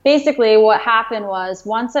Basically what happened was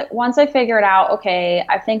once I figured out, okay,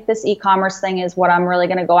 I think this e-commerce thing is what I'm really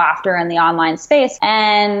going to go after in the online space.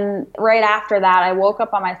 And right after that, I woke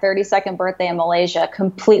up on my 32nd birthday in Malaysia,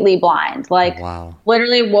 completely blind. Like Wow.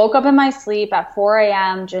 literally woke up in my sleep at 4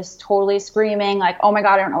 a.m., just totally screaming like, oh my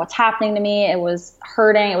God, I don't know what's happening to me. It was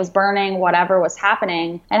hurting. It was burning, whatever was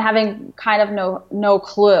happening, and having kind of no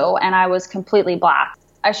clue. And I was completely black.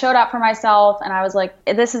 I showed up for myself and I was like,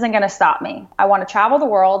 this isn't going to stop me. I want to travel the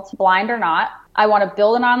world, blind or not. I want to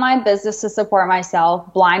build an online business to support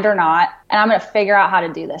myself, blind or not. And I'm going to figure out how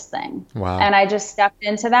to do this thing. Wow. And I just stepped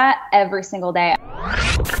into that every single day.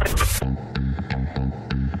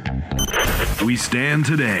 We stand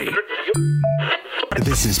today. The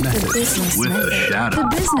Business Method. With a shadow. The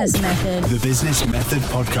Business Method. The Business Method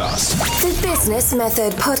Podcast. The Business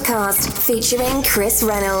Method Podcast featuring Chris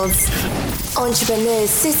Reynolds. Entrepreneurs'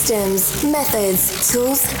 systems, methods,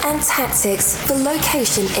 tools, and tactics for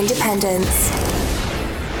location independence.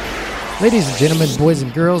 Ladies and gentlemen, boys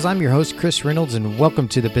and girls, I'm your host, Chris Reynolds, and welcome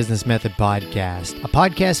to the Business Method Podcast, a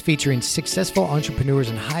podcast featuring successful entrepreneurs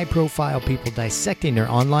and high-profile people dissecting their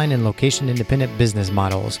online and location-independent business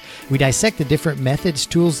models. We dissect the different methods,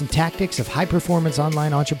 tools, and tactics of high-performance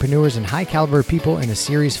online entrepreneurs and high-caliber people in a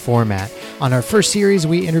series format. On our first series,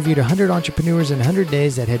 we interviewed 100 entrepreneurs in 100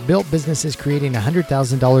 days that had built businesses creating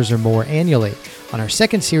 $100,000 or more annually. On our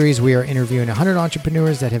second series, we are interviewing 100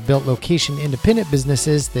 entrepreneurs that have built location-independent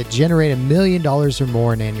businesses that generate $1 million or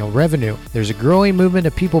more in annual revenue. There's a growing movement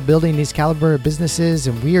of people building these caliber of businesses,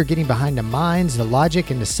 and we are getting behind the minds, the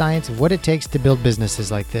logic, and the science of what it takes to build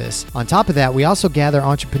businesses like this. On top of that, we also gather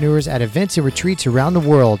entrepreneurs at events and retreats around the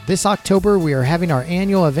world. This October, we are having our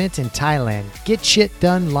annual event in Thailand, Get Shit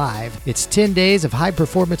Done Live. It's 10 days of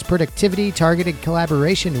high-performance productivity, targeted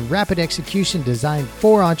collaboration, and rapid execution designed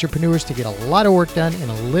for entrepreneurs to get a lot of work done in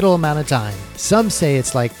a little amount of time. Some say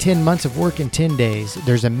it's like 10 months of work in 10 days.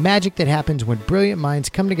 There's a magic that happens when brilliant minds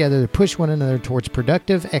come together to push one another towards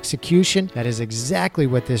productive execution. That is exactly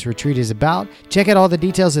what this retreat is about. Check out all the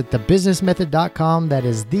details at thebusinessmethod.com. That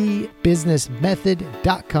is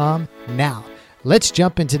thebusinessmethod.com. Now, let's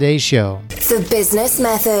jump in today's show. The Business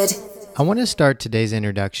Method. I want to start today's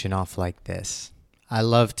introduction off like this. I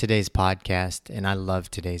love today's podcast and I love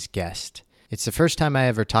today's guest. It's the first time I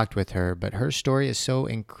ever talked with her, but her story is so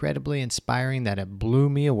incredibly inspiring that it blew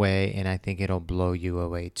me away, and I think it'll blow you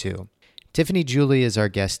away too. Tiffany Julie is our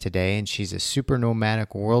guest today, and she's a super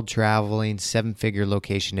nomadic, world-traveling, seven-figure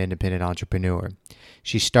location-independent entrepreneur.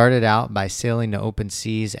 She started out by sailing the open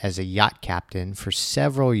seas as a yacht captain for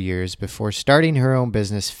several years before starting her own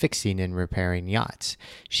business fixing and repairing yachts.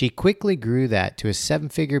 She quickly grew that to a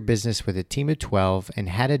seven-figure business with a team of 12 and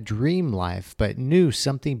had a dream life, but knew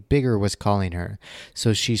something bigger was calling her.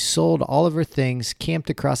 So she sold all of her things, camped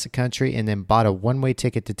across the country, and then bought a one-way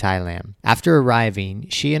ticket to Thailand. After arriving,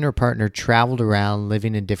 she and her partner traveled around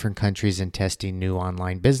living in different countries and testing new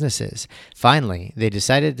online businesses. Finally, they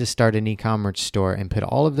decided to start an e-commerce store and put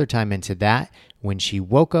all of their time into that when she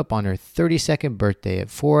woke up on her 32nd birthday at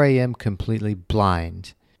 4 a.m. completely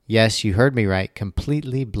blind. Yes, you heard me right,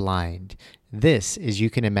 completely blind. This, as you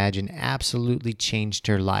can imagine, absolutely changed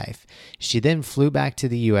her life. She then flew back to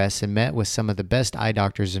the U.S. and met with some of the best eye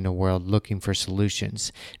doctors in the world looking for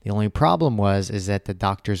solutions. The only problem is that the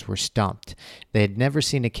doctors were stumped. They had never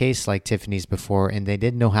seen a case like Tiffany's before, and they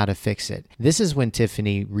didn't know how to fix it. This is when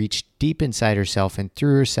Tiffany reached deep inside herself and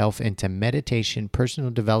threw herself into meditation, personal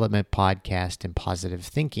development, podcast, and positive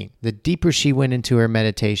thinking. The deeper she went into her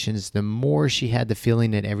meditations, the more she had the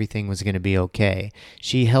feeling that everything was going to be okay.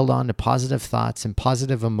 She held on to positive thoughts and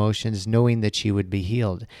positive emotions, knowing that she would be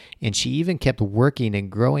healed. And she even kept working and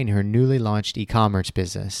growing her newly launched e-commerce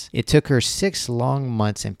business. It took her 6 long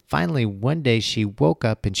months, and finally one day she woke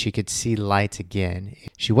up and she could see light again.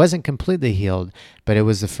 She wasn't completely healed, but it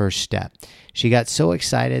was the first step. She got so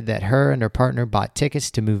excited that her and her partner bought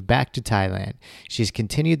tickets to move back to Thailand. She's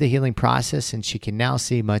continued the healing process and she can now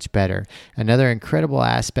see much better. Another incredible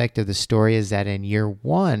aspect of the story is that in year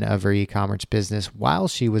 1 of her e-commerce business, while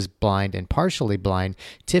she was blind and partially blind,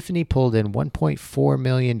 Tiffany pulled in $1.4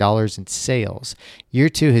 million in sales. Year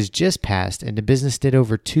 2 has just passed and the business did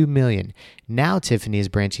over $2 million. Now Tiffany is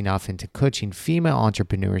branching off into coaching female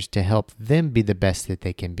entrepreneurs to help them be the best that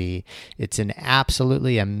they can be. It's an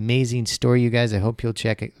absolutely amazing story, you guys. I hope you'll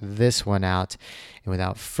check this one out. And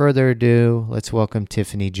without further ado, let's welcome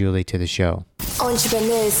Tiffany Julie to the show.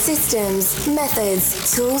 Entrepreneurs' systems,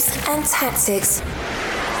 methods, tools, and tactics.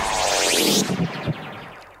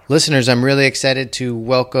 Listeners, I'm really excited to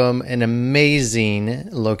welcome an amazing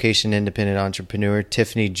location independent entrepreneur,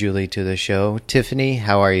 Tiffany Julie, to the show. Tiffany,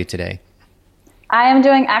 how are you today? I am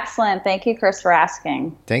doing excellent. Thank you, Chris, for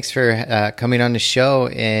asking. Thanks for coming on the show.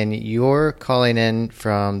 And you're calling in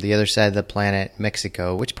from the other side of the planet,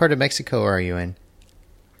 Mexico. Which part of Mexico are you in?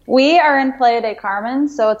 We are in Playa del Carmen,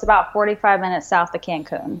 so it's about 45 minutes south of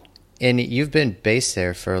Cancun. And you've been based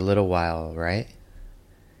there for a little while, right?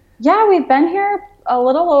 Yeah, we've been here a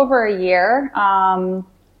little over a year.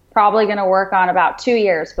 Probably going to work on about 2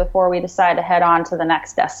 years before we decide to head on to the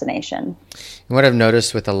next destination. And what I've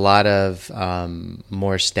noticed with a lot of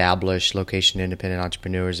more established location-independent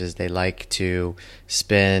entrepreneurs is they like to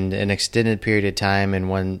spend an extended period of time in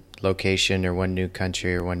one location or one new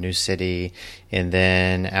country or one new city, and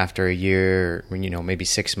then after a year, maybe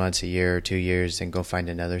 6 months, a year or 2 years, then go find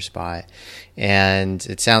another spot. And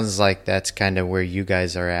it sounds like that's kind of where you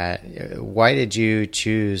guys are at. Why did you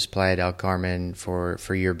choose Playa del Carmen for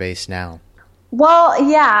your base now? Well,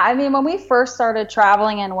 yeah, I mean, when we first started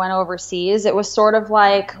traveling and went overseas, it was sort of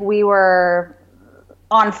like we were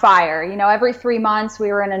on fire. Every 3 months we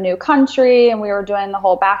were in a new country and we were doing the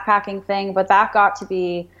whole backpacking thing, but that got to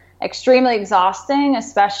be extremely exhausting,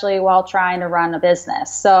 especially while trying to run a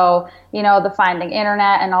business. So, the finding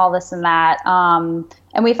internet and all this and that.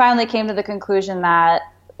 And we finally came to the conclusion that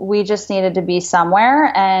we just needed to be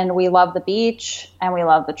somewhere, and we love the beach and we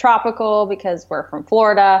love the tropical because we're from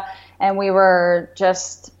Florida, and we were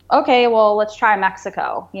just, okay, well, let's try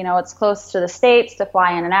Mexico. It's close to the States to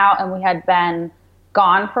fly in and out, and we had been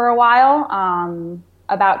gone for a while,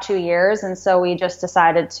 about 2 years, and so we just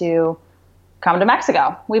decided to come to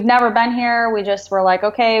Mexico. We've never been here. We just were like,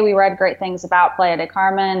 okay, we read great things about Playa del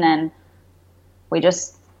Carmen, and we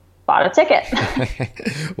just bought a ticket.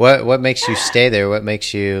 What makes you stay there? What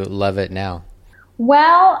makes you love it now?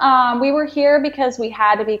 Well, we were here because we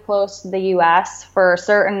had to be close to the U.S. for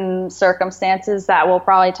certain circumstances that we'll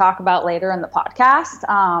probably talk about later in the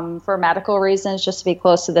podcast, for medical reasons, just to be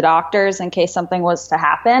close to the doctors in case something was to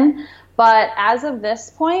happen. But as of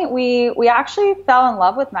this point, we actually fell in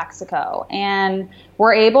love with Mexico, and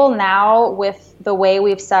we're able now, with the way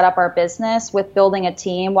we've set up our business, with building a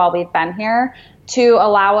team while we've been here, to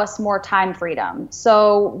allow us more time freedom.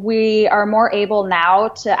 So we are more able now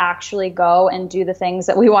to actually go and do the things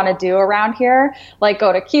that we want to do around here, like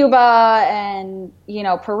go to Cuba and,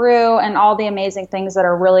 Peru and all the amazing things that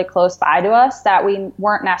are really close by to us that we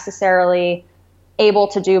weren't necessarily able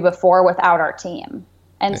to do before without our team.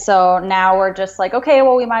 And so now we're just like, okay,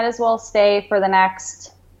 well, we might as well stay for the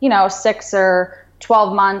next, 6 or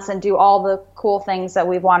 12 months and do all the cool things that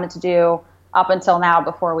we've wanted to do up until now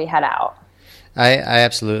before we head out. I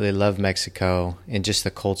absolutely love Mexico and just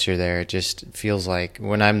the culture there. It just feels like,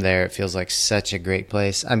 when I'm there, it feels like such a great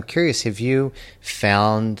place. I'm curious, have you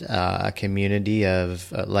found a community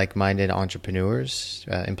of like-minded entrepreneurs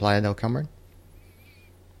in Playa del Carmen?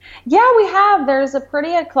 Yeah, we have. There's a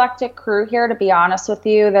pretty eclectic crew here, to be honest with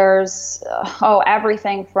you. There's,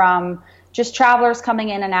 everything from just travelers coming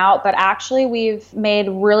in and out, but actually we've made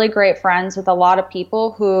really great friends with a lot of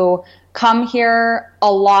people who come here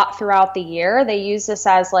a lot throughout the year. They use this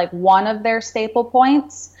as like one of their staple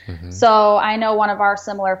points. Mm-hmm. So I know one of our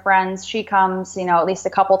similar friends, she comes, at least a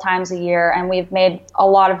couple times a year, and we've made a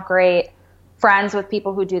lot of great friends with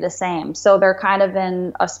people who do the same. So they're kind of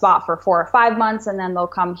in a spot for 4 or 5 months, and then they'll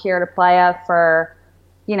come here to Playa for,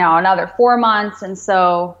 another 4 months. And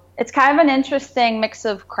so it's kind of an interesting mix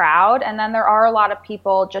of crowd. And then there are a lot of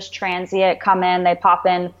people just transient, come in, they pop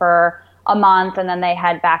in for a month, and then they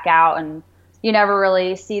head back out, and you never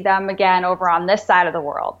really see them again over on this side of the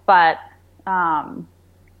world. But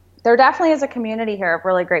there definitely is a community here of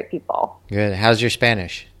really great people. Good. How's your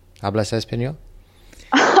Spanish? ¿Hablas español?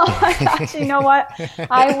 Oh my gosh, you know what?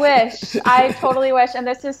 I totally wish, and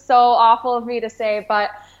this is so awful of me to say,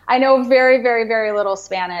 but I know very, very, very little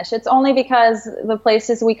Spanish. It's only because the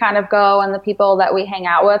places we kind of go and the people that we hang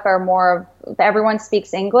out with are more of, everyone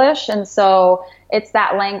speaks English, and so it's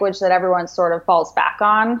that language that everyone sort of falls back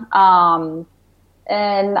on.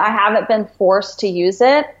 And I haven't been forced to use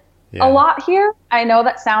it a lot here. I know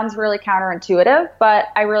that sounds really counterintuitive, but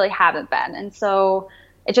I really haven't been. And so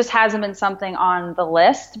it just hasn't been something on the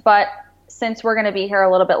list. But since we're going to be here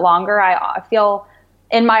a little bit longer, I feel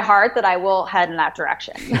in my heart that I will head in that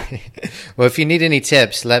direction. Well, if you need any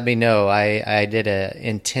tips, let me know. I did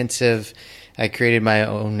I created my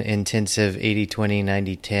own intensive 80-20,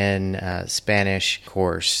 90-10 Spanish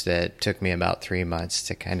course that took me about 3 months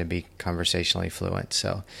to kind of be conversationally fluent.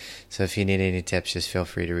 So if you need any tips, just feel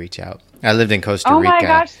free to reach out. I lived in Costa Rica. Oh my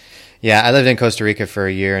gosh. Yeah, I lived in Costa Rica for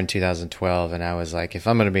a year in 2012, and I was like, if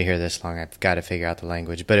I'm going to be here this long, I've got to figure out the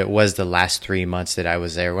language. But it was the last 3 months that I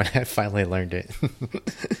was there when I finally learned it.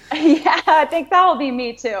 Yeah, I think that'll be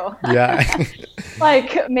me too. Yeah.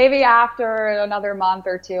 Like maybe after another month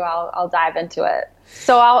or two, I'll dive into it.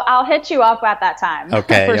 So I'll hit you up at that time.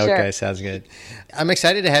 Okay. For Okay. sure. Sounds good. I'm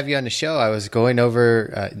excited to have you on the show. I was going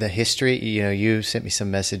over the history. You sent me some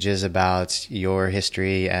messages about your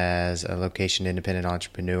history as a location independent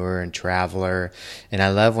entrepreneur and traveler. And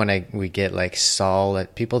I love when we get like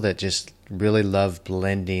solid people that just really love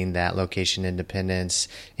blending that location independence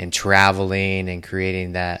and traveling and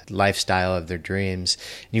creating that lifestyle of their dreams.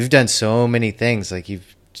 You've done so many things. Like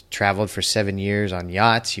you've traveled for 7 years on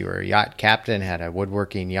yachts. You were a yacht captain, had a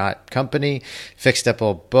woodworking yacht company, fixed up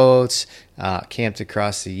old boats, camped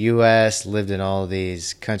across the U.S., lived in all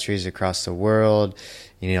these countries across the world.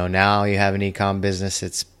 Now you have an e-com business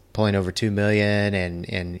that's pulling over 2 million,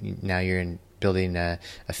 and now you're building a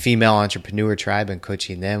female entrepreneur tribe and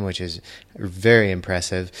coaching them, which is very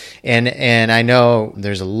impressive. And I know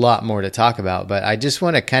there's a lot more to talk about, but I just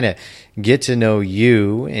want to kind of get to know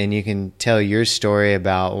you, and you can tell your story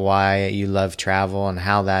about why you love travel and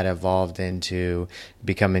how that evolved into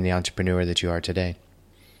becoming the entrepreneur that you are today.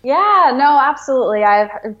 Yeah, no, absolutely.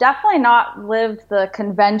 I've definitely not lived the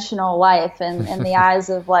conventional life in the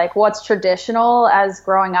eyes of like what's traditional as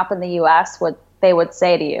growing up in the U.S., what they would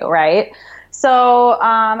say to you, right? So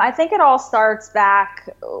I think it all starts back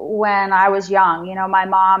when I was young. My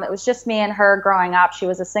mom, it was just me and her growing up. She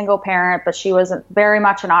was a single parent, but she was very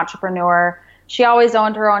much an entrepreneur. She always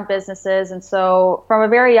owned her own businesses. And so from a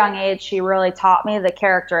very young age, she really taught me the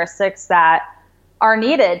characteristics that are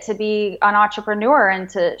needed to be an entrepreneur.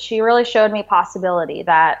 And she really showed me possibility,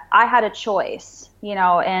 that I had a choice,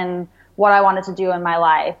 in what I wanted to do in my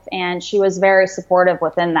life. And she was very supportive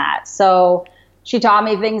within that. So she taught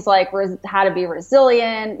me things like how to be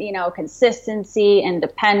resilient, consistency,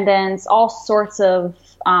 independence, all sorts of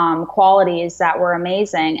qualities that were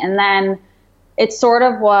amazing. And then it sort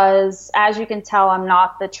of was, as you can tell, I'm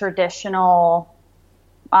not the traditional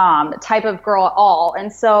type of girl at all.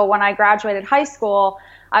 And so when I graduated high school,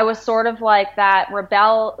 I was sort of like that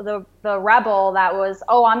the rebel that was,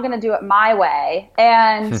 I'm going to do it my way.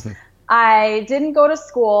 And I didn't go to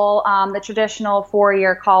school, the traditional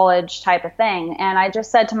 4-year college type of thing. And I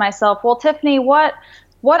just said to myself, well, Tiffany, what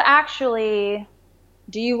actually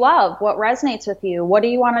do you love? What resonates with you? What do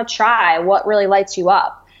you want to try? What really lights you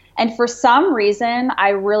up? And for some reason, I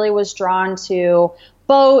really was drawn to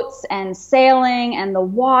boats and sailing and the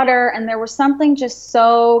water. And there was something just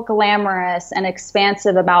so glamorous and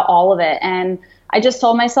expansive about all of it. And I just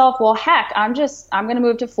told myself, well, heck, I'm going to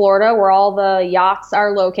move to Florida where all the yachts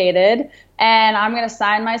are located, and I'm going to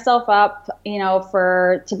sign myself up,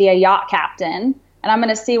 to be a yacht captain, and I'm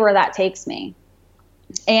going to see where that takes me.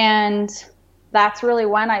 And that's really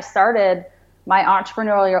when I started my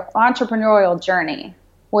entrepreneurial journey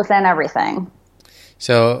within everything.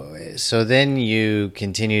 So then you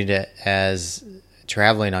continued as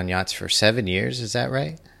traveling on yachts for 7 years, is that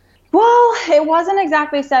right? Well, it wasn't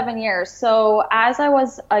exactly 7 years. So as I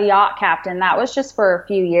was a yacht captain, that was just for a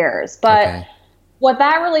few years. But What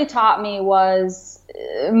that really taught me was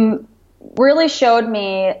really showed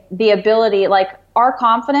me the ability, like our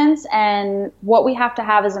confidence and what we have to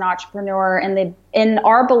have as an entrepreneur and in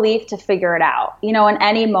our belief to figure it out, in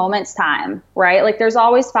any moment's time, right? Like there's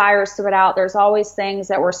always fires to put out. There's always things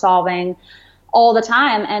that we're solving all the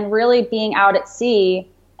time. And really being out at sea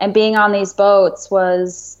and being on these boats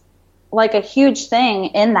was like a huge thing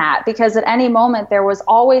in that, because at any moment there was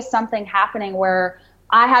always something happening where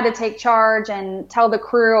I had to take charge and tell the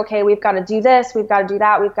crew, okay, we've got to do this, we've got to do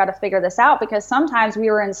that, we've got to figure this out, because sometimes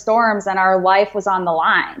we were in storms and our life was on the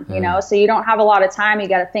line, so you don't have a lot of time. You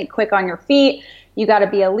got to think quick on your feet. You got to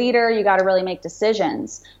be a leader. You got to really make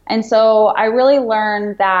decisions. And so I really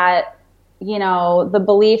learned that, the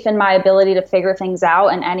belief in my ability to figure things out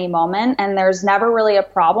in any moment. And there's never really a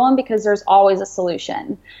problem because there's always a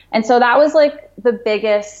solution. And so that was like the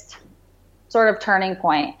biggest sort of turning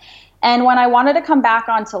point. And when I wanted to come back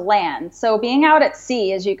onto land, so being out at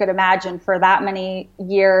sea, as you could imagine, for that many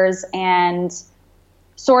years and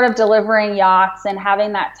sort of delivering yachts and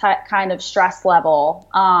having that kind of stress level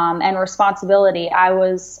and responsibility, I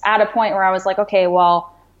was at a point where I was like, okay,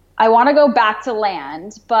 well, I want to go back to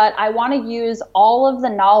land, but I want to use all of the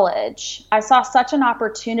knowledge. I saw such an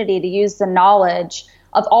opportunity to use the knowledge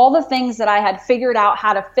of all the things that I had figured out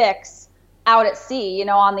how to fix out at sea,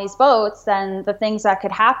 on these boats, and the things that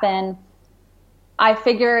could happen. I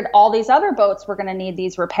figured all these other boats were going to need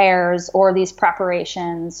these repairs or these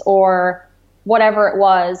preparations or whatever it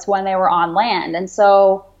was when they were on land. And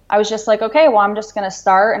so I was just like, okay, well, I'm just going to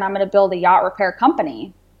start and I'm going to build a yacht repair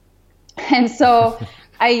company. And so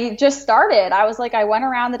I just started. I was like, I went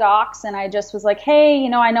around the docks and I just was like, hey, you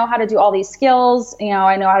know, I know how to do all these skills. You know,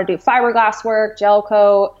 I know how to do fiberglass work, gel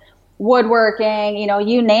coat, woodworking, you know,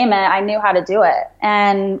 you name it. I knew how to do it.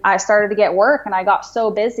 And I started to get work and I got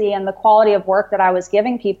so busy, and the quality of work that I was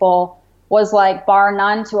giving people was like bar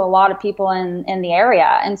none to a lot of people in the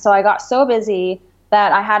area. And so I got so busy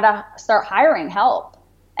that I had to start hiring help.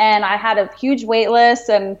 And I had a huge wait list,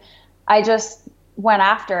 and I just went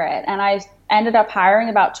after it. And I ended up hiring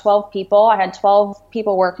about 12 people. I had 12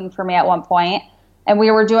 people working for me at one point, and we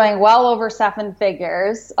were doing well over 7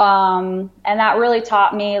 figures. And that really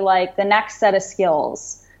taught me like the next set of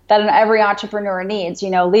skills that every entrepreneur needs, you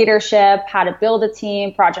know, leadership, how to build a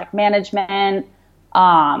team, project management,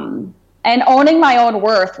 and owning my own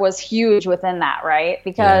worth was huge within that, right?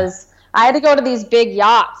 Because I had to go to these big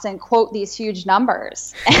yachts and quote these huge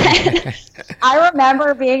numbers. And I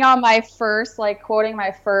remember being on my first, like quoting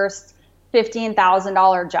my first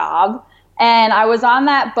 $15,000 job. And I was on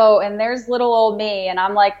that boat and there's little old me. And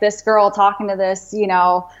I'm like this girl talking to this, you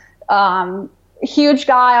know, huge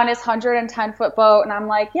guy on his 110-foot boat. And I'm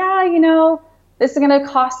like, yeah, you know, this is going to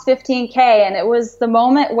cost $15K. And it was the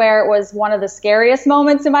moment where it was one of the scariest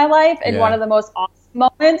moments in my life and one of the most awesome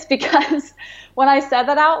moments, because when I said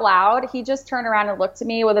that out loud, he just turned around and looked at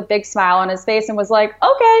me with a big smile on his face and was like,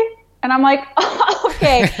 okay. And I'm like, oh,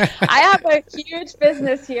 okay, I have a huge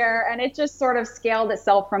business here. And it just sort of scaled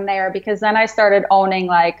itself from there, because then I started owning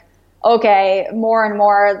like, okay, more and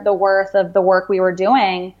more the worth of the work we were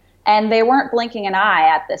doing. And they weren't blinking an eye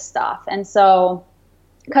at this stuff. And so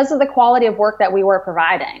because of the quality of work that we were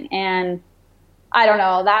providing, and I don't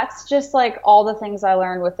know, that's just like all the things I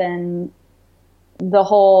learned within the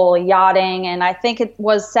whole yachting. And I think it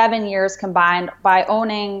was 7 years combined by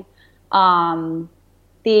owning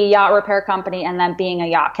the yacht repair company and then being a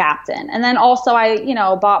yacht captain. And then also I, you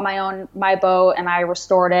know, bought my boat and I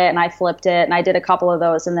restored it and I flipped it. And I did a couple of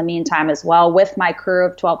those in the meantime as well with my crew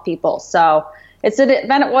of 12 people. So it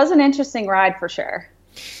was an interesting ride for sure.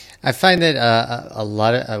 I find that a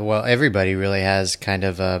lot of, everybody really has kind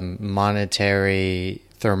of a monetary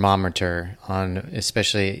thermometer on,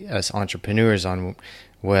 especially us entrepreneurs, on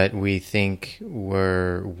what we think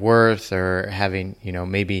we're worth, or having, you know,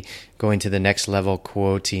 maybe going to the next level,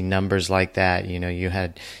 quoting numbers like that. You know,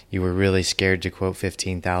 you were really scared to quote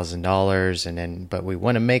 $15,000, and then, but we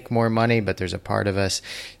want to make more money, but there's a part of us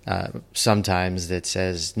sometimes that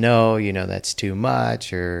says, no, you know, that's too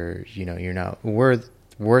much, or, you know, you're not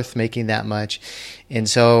worth making that much. And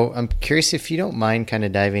so I'm curious if you don't mind kind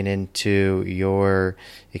of diving into your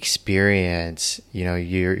experience, you know,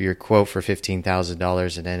 your quote for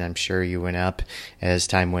 $15,000, and then I'm sure you went up as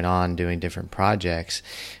time went on doing different projects.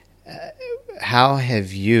 How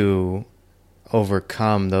have you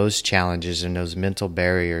overcome those challenges and those mental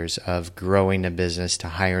barriers of growing a business to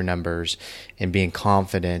higher numbers and being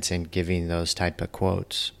confident in giving those type of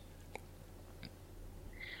quotes?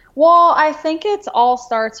 Well, I think it all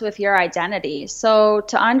starts with your identity. So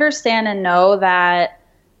to understand and know that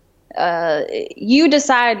you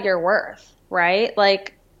decide your worth, right?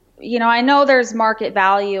 Like, you know, I know there's market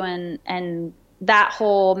value and that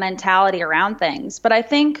whole mentality around things, but I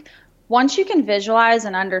think once you can visualize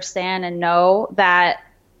and understand and know that,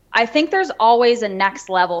 I think there's always a next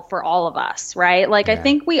level for all of us, right? Like, I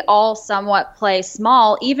think we all somewhat play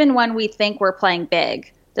small, even when we think we're playing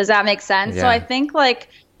big. Does that make sense? Yeah. So I think like,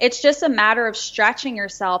 it's just a matter of stretching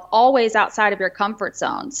yourself always outside of your comfort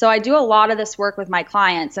zone. So I do a lot of this work with my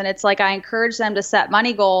clients, and it's like I encourage them to set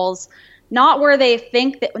money goals, not what they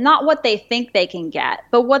think they can get,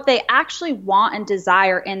 but what they actually want and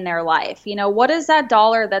desire in their life. You know, what is that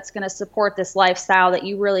dollar that's going to support this lifestyle that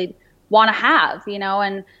you really want to have, you know,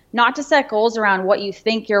 and not to set goals around what you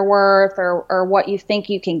think you're worth or what you think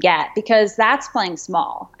you can get, because that's playing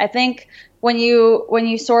small. I think when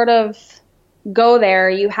you sort of go there,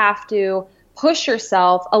 you have to push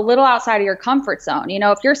yourself a little outside of your comfort zone. You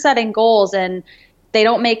know, if you're setting goals and they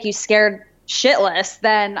don't make you scared shitless,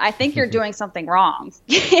 then I think you're doing something wrong.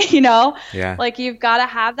 You know, like you've got to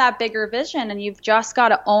have that bigger vision, and you've just got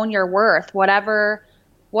to own your worth, whatever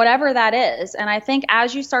that is. And I think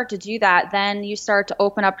as you start to do that, then you start to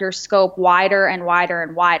open up your scope wider and wider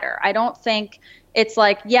and wider. I don't think it's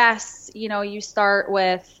like, yes, you know, you start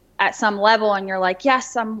with at some level and you're like,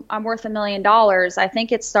 yes, I'm worth $1 million. I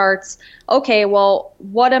think it starts, okay, well,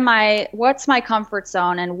 what's my comfort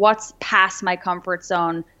zone and what's past my comfort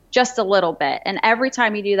zone just a little bit. And every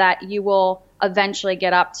time you do that, you will eventually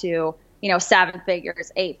get up to, you know, 7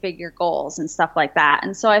 figures, 8-figure goals and stuff like that.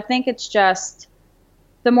 And so I think it's just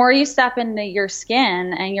the more you step into your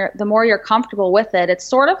skin and the more you're comfortable with it, it's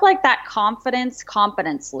sort of like that confidence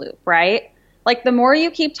competence loop, right? Like the more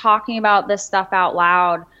you keep talking about this stuff out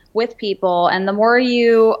loud with people and the more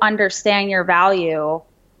you understand your value,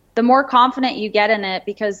 the more confident you get in it,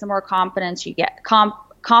 because the more confidence you get,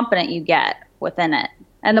 competent you get within it,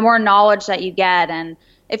 and the more knowledge that you get. And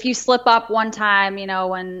if you slip up one time, you know,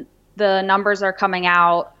 when the numbers are coming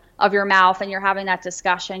out of your mouth and you're having that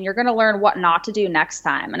discussion, you're going to learn what not to do next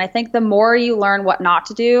time. And I think the more you learn what not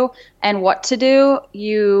to do and what to do,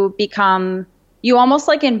 you almost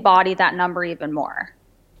like embody that number even more.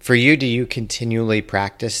 For you, do you continually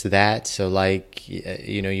practice that? So like,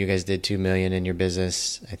 you know, you guys did 2 million in your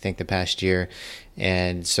business, I think the past year.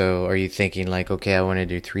 And so are you thinking like, okay, I want to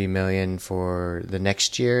do 3 million for the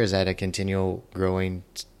next year? Is that a continual growing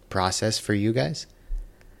process for you guys?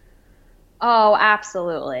 Oh,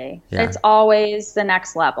 absolutely. Yeah. It's always the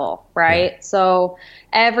next level, right? Yeah. So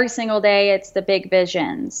every single day it's the big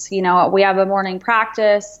visions. You know, we have a morning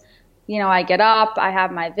practice. You know, I get up, I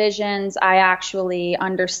have my visions. I actually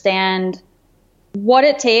understand what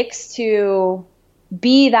it takes to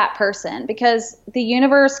be that person, because the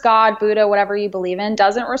universe, God, Buddha, whatever you believe in,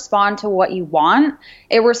 doesn't respond to what you want.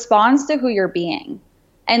 It responds to who you're being.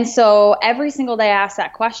 And so every single day I ask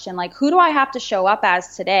that question, like, who do I have to show up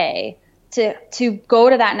as today to go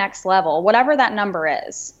to that next level, whatever that number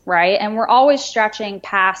is, right? And we're always stretching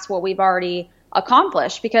past what we've already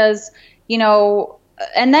accomplished, because, you know,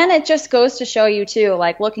 and then it just goes to show you too,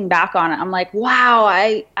 like looking back on it, I'm like, wow,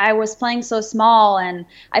 I was playing so small. And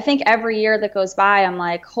I think every year that goes by, I'm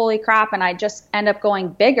like, holy crap. And I just end up going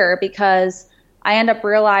bigger, because I end up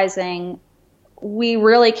realizing we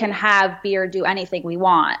really can have, be, or do anything we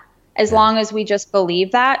want, as long as we just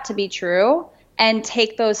believe that to be true and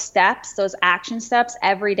take those steps, those action steps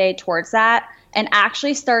every day towards that, and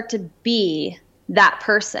actually start to be that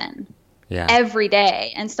person. Yeah. Every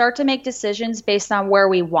day, and start to make decisions based on where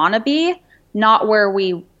we want to be, not where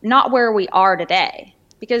we are today,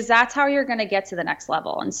 because that's how you're going to get to the next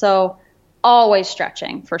level. And so always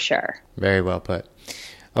stretching, for sure. Very well put.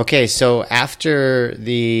 Okay. So after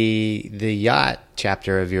the yacht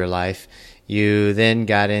chapter of your life, you then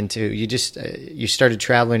got into, you started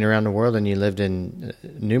traveling around the world, and you lived in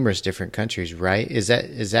numerous different countries, right? Is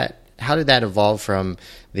that how did that evolve from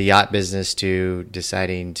the yacht business to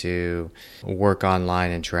deciding to work online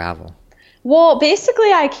and travel? Well,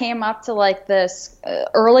 basically I came up to like this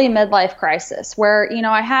early midlife crisis where, you know,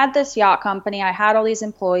 I had this yacht company, I had all these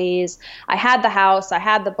employees, I had the house, I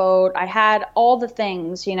had the boat, I had all the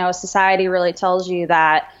things. You know, society really tells you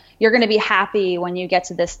that you're going to be happy when you get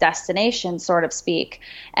to this destination, sort of speak.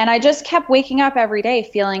 And I just kept waking up every day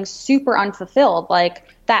feeling super unfulfilled, like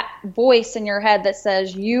that voice in your head that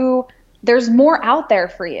says there's more out there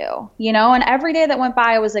for you, you know? And every day that went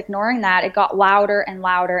by, I was ignoring that. It got louder and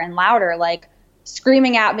louder and louder, like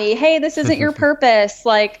screaming at me, hey, this isn't your purpose.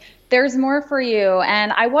 Like, there's more for you.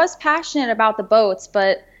 And I was passionate about the boats,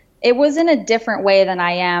 but it was in a different way than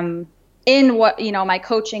I am in what, you know, my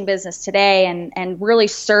coaching business today, and really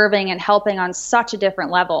serving and helping on such a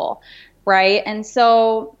different level, right? And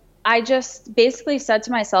so I just basically said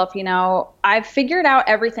to myself, you know, I've figured out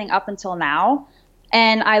everything up until now,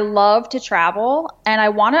 and I love to travel, and I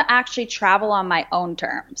want to actually travel on my own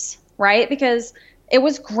terms, right? Because it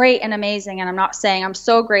was great and amazing, and I'm not saying, I'm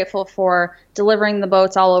so grateful for delivering the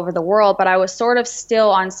boats all over the world, but I was sort of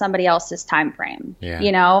still on somebody else's time frame,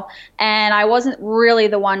 you know, and I wasn't really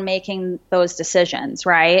the one making those decisions,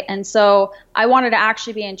 right? And so I wanted to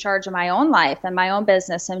actually be in charge of my own life and my own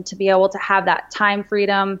business, and to be able to have that time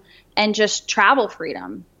freedom and just travel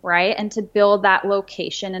freedom, right? And to build that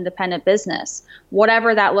location independent business,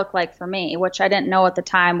 whatever that looked like for me, which I didn't know at the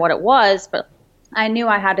time what it was, but I knew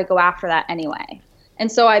I had to go after that anyway.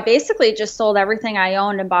 And so I basically just sold everything I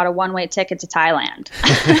owned and bought a one-way ticket to Thailand.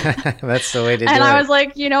 That's the way to do it. And I was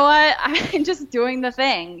like, you know what? I'm just doing the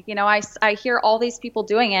thing. You know, I hear all these people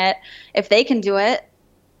doing it. If they can do it,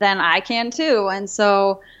 then I can too. And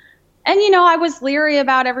so, and, you know, I was leery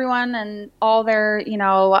about everyone and all their, you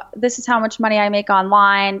know, this is how much money I make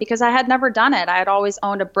online, because I had never done it. I had always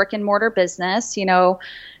owned a brick and mortar business. You know,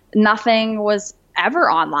 nothing was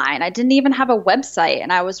ever online. I didn't even have a website,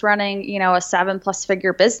 and I was running, you know, a 7+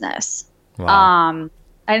 figure business. Wow.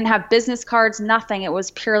 I didn't have business cards, nothing. It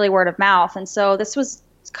was purely word of mouth. And so this was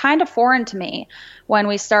kind of foreign to me when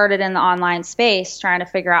we started in the online space, trying to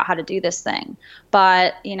figure out how to do this thing.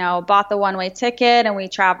 But, you know, bought the one-way ticket, and we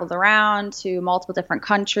traveled around to multiple different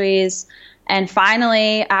countries. And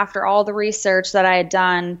finally, after all the research that I had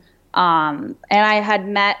done, and I had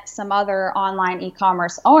met some other online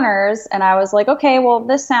e-commerce owners, and I was like, okay, well,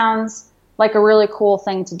 this sounds like a really cool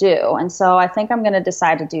thing to do. And so I think I'm going to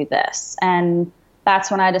decide to do this. And that's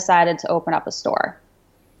when I decided to open up a store.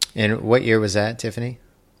 And what year was that, Tiffany?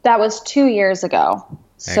 That was 2 years ago.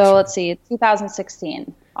 So Excellent. let's see,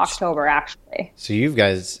 2016, October, actually. So you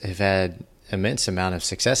guys have had immense amount of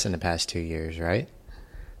success in the past 2 years, right?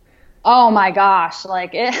 Oh my gosh,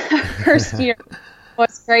 like first year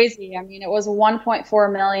was crazy. I mean, it was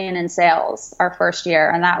 1.4 million in sales our first year,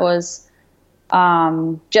 and that was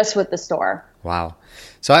just with the store. Wow.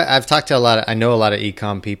 So I've talked to I know a lot of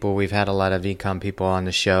e-com people. We've had a lot of e-com people on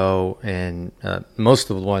the show, and most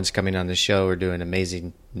of the ones coming on the show are doing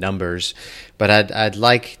amazing numbers. But I'd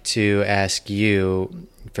like to ask you,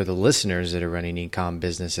 for the listeners that are running e-com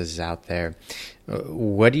businesses out there,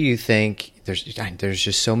 what do you think? There's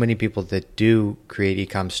just so many people that do create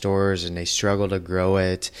e-com stores and they struggle to grow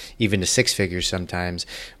it, even to six figures sometimes.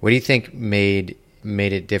 What do you think made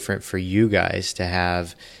it different for you guys to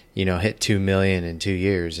have, hit 2 million in 2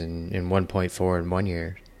 years and 1.4 in 1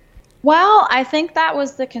 year? Well, I think that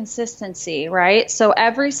was the consistency, right? So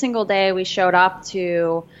every single day we showed up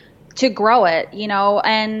to grow it,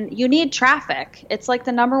 and you need traffic. It's like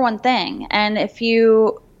the number one thing. And if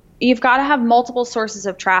you've got to have multiple sources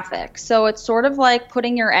of traffic. So it's sort of like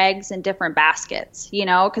putting your eggs in different baskets,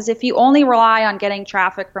 because if you only rely on getting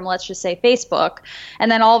traffic from, let's just say, Facebook,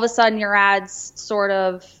 and then all of a sudden your ads sort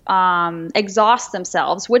of exhaust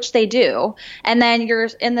themselves, which they do, and then you're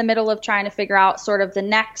in the middle of trying to figure out sort of the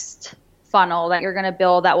next funnel that you're going to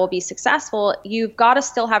build that will be successful, you've got to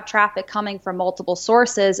still have traffic coming from multiple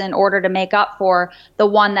sources in order to make up for the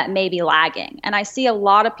one that may be lagging. And I see a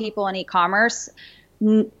lot of people in e-commerce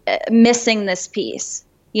missing this piece.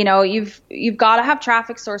 You've got to have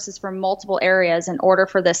traffic sources from multiple areas in order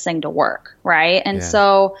for this thing to work, right? And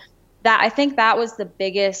so I think that was the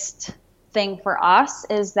biggest thing for us,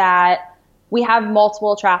 is that we have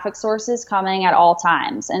multiple traffic sources coming at all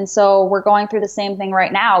times. And so we're going through the same thing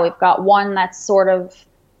right now. We've got one that's sort of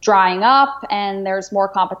drying up, and there's more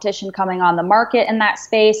competition coming on the market in that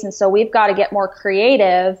space. And so we've got to get more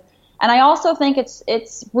creative. And I also think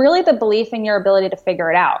it's really the belief in your ability to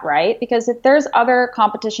figure it out, right? Because if there's other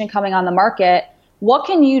competition coming on the market, what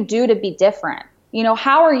can you do to be different?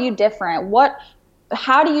 How are you different?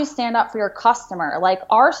 How do you stand up for your customer? Like,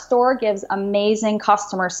 our store gives amazing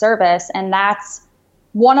customer service, and that's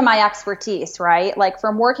one of my expertise, right? Like,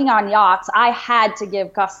 from working on yachts, I had to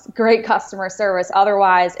give great customer service.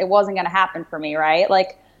 Otherwise, it wasn't going to happen for me, right?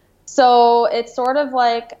 Like, so it's sort of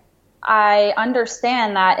like, I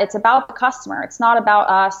understand that it's about the customer. It's not about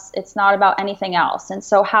us. It's not about anything else. And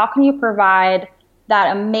so how can you provide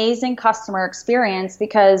that amazing customer experience?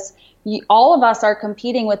 Because all of us are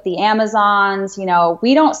competing with the Amazons.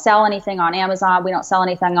 We don't sell anything on Amazon. We don't sell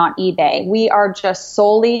anything on eBay. We are just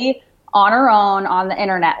solely on our own on the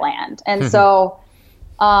internet land. And so,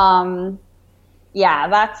 that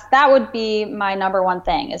would be my number one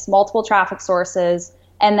thing, is multiple traffic sources,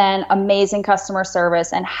 and then amazing customer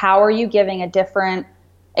service. And how are you giving a different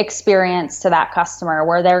experience to that customer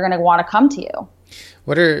where they're going to want to come to you?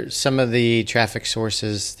 What are some of the traffic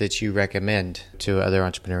sources that you recommend to other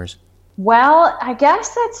entrepreneurs? Well, I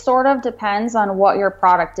guess that sort of depends on what your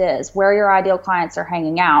product is, where your ideal clients are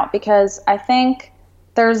hanging out, because I think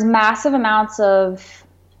there's massive amounts of,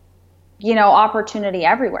 opportunity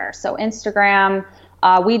everywhere. So Instagram,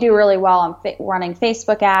 we do really well on running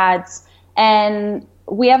Facebook ads, and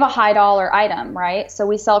we have a high dollar item, right? So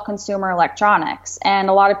we sell consumer electronics, and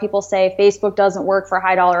a lot of people say Facebook doesn't work for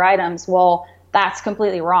high dollar items. Well, that's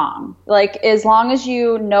completely wrong. Like, as long as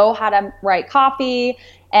you know how to write copy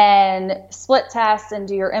and split test and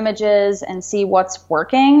do your images and see what's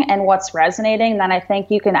working and what's resonating, then I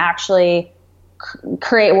think you can actually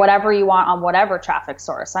create whatever you want on whatever traffic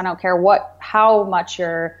source. I don't care how much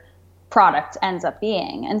your product ends up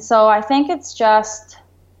being. And so I think it's just,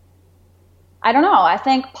 I don't know. I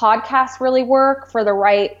think podcasts really work for the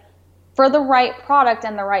right product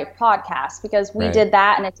and the right podcast, because we did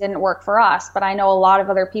that and it didn't work for us. But I know a lot of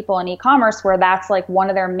other people in e-commerce where that's like one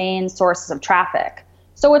of their main sources of traffic.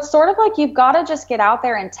 So it's sort of like you've got to just get out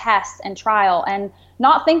there and test and trial and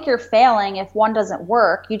not think you're failing if one doesn't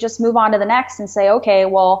work. You just move on to the next and say, okay,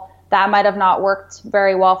 well, that might have not worked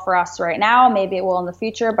very well for us right now. Maybe it will in the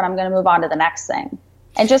future, but I'm going to move on to the next thing.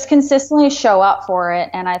 and just consistently show up for it.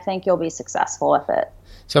 And I think you'll be successful with it.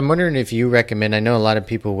 So I'm wondering if you recommend, I know a lot of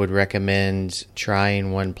people would recommend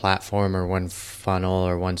trying one platform or one funnel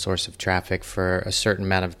or one source of traffic for a certain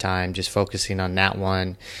amount of time, just focusing on that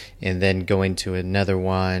one and then going to another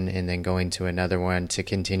one and then going to another one to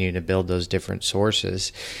continue to build those different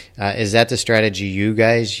sources. Is that the strategy you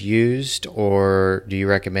guys used, or do you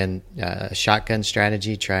recommend a shotgun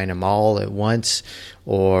strategy, trying them all at once,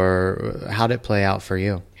 or how did it play out for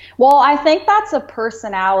you? Well, I think that's a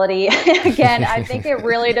personality. Again, I think it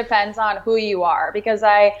really depends on who you are, because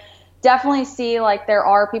I definitely see like there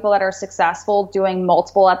are people that are successful doing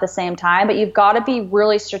multiple at the same time, but you've got to be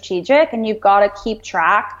really strategic and you've got to keep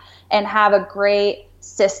track and have a great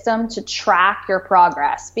system to track your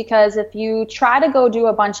progress. Because if you try to go do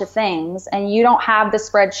a bunch of things and you don't have the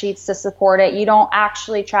spreadsheets to support it, you don't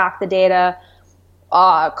actually track the data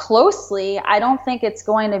closely, I don't think it's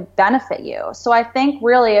going to benefit you. So I think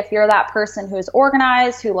really if you're that person who's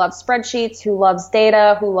organized, who loves spreadsheets, who loves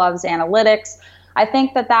data, who loves analytics, I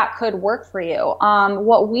think that that could work for you.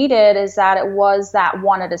 What we did is that it was that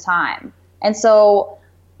one at a time. And so,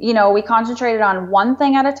 you know, we concentrated on one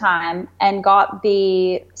thing at a time and got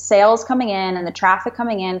the sales coming in and the traffic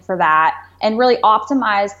coming in for that and really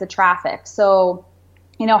optimized the traffic. So,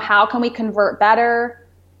 you know, how can we convert better?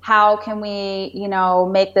 How can we, you know,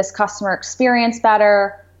 make this customer experience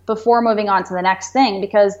better before moving on to the next thing?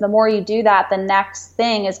 Because the more you do that, the next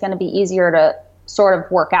thing is going to be easier to sort of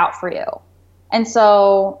work out for you. And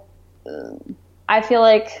so I feel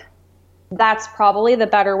like that's probably the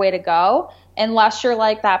better way to go, unless you're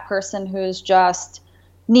like that person who's just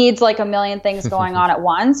needs like a million things going on at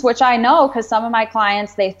once, which I know because some of my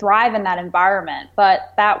clients, they thrive in that environment,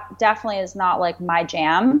 but that definitely is not like my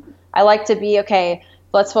jam. I like to be, okay,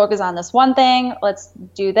 let's focus on this one thing. Let's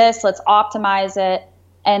do this. Let's optimize it.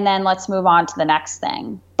 And then let's move on to the next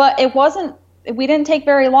thing. But we didn't take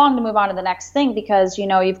very long to move on to the next thing because, you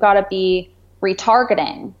know, you've got to be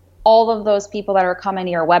retargeting all of those people that are coming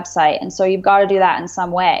to your website. And so you've got to do that in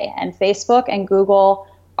some way. And Facebook and Google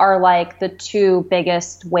are like the two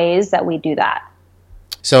biggest ways that we do that.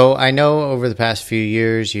 So I know over the past few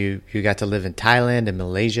years, you got to live in Thailand and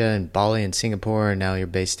Malaysia and Bali and Singapore, and now you're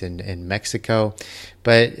based in Mexico.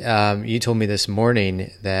 But you told me this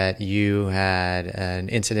morning that you had an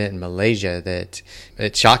incident in Malaysia that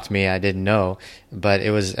it shocked me. I didn't know, but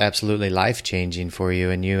it was absolutely life-changing for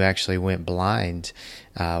you, and you actually went blind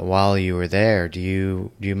while you were there. Do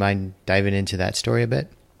you mind diving into that story a bit?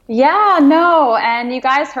 Yeah, no, and you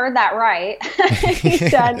guys heard that right. He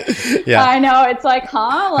said, yeah. I know, it's like,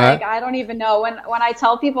 Like, I don't even know. When I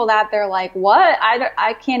tell people that, they're like, what?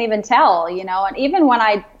 I can't even tell, you know? And even when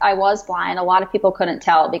I was blind, a lot of people couldn't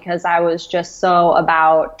tell because I was just so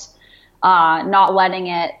about not letting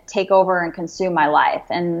it take over and consume my life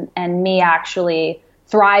and me actually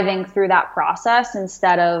thriving through that process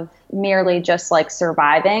instead of merely just like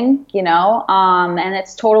surviving, you know? And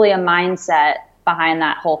it's totally a mindset behind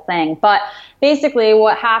that whole thing. But basically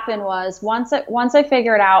what happened was once I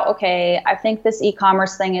figured out, okay, I think this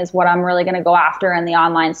e-commerce thing is what I'm really going to go after in the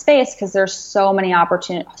online space because there's so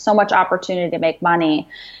much opportunity to make money.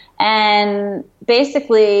 And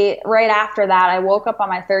basically right after that, I woke up on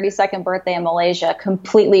my 32nd birthday in Malaysia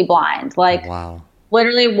completely blind. Like, wow.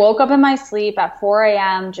 Literally woke up in my sleep at 4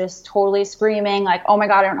 a.m. just totally screaming like, oh my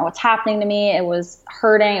God, I don't know what's happening to me. It was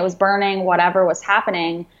hurting, it was burning, whatever was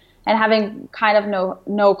happening. And having kind of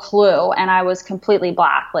no clue. And I was completely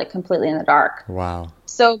black, like completely in the dark. Wow.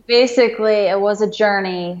 So basically it was a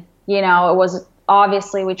journey. You know, it was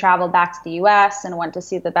obviously we traveled back to the US and went to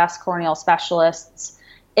see the best corneal specialists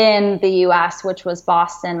in the US, which was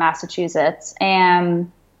Boston, Massachusetts.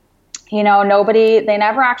 And, you know, they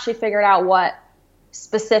never actually figured out what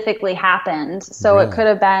specifically happened. So It could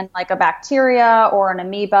have been like a bacteria or an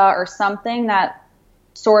amoeba or something that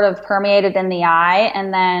sort of permeated in the eye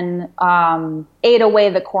and then ate away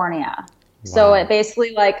the cornea. Wow. So it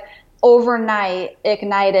basically like overnight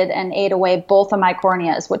ignited and ate away both of my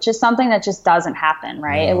corneas, which is something that just doesn't happen,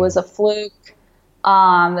 right? No. It was a fluke.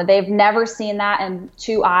 They've never seen that in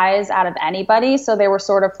two eyes out of anybody. So they were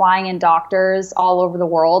sort of flying in doctors all over the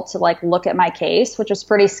world to like look at my case, which was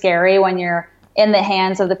pretty scary when you're in the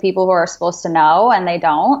hands of the people who are supposed to know and they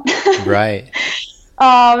don't. Right.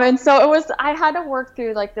 And so I had to work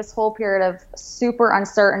through like this whole period of super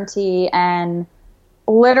uncertainty, and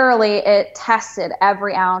literally it tested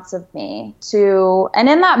every ounce of me and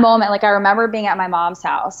in that moment, like I remember being at my mom's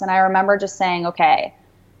house and I remember just saying, okay,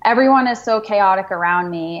 everyone is so chaotic around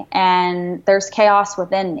me, and there's chaos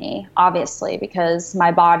within me, obviously, because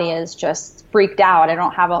my body is just freaked out. I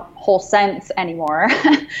don't have a whole sense anymore.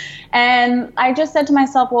 And I just said to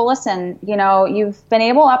myself, well, listen, you know, you've been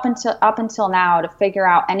able up until now to figure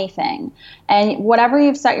out anything, and whatever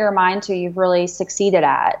you've set your mind to, you've really succeeded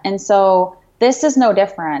at. And so this is no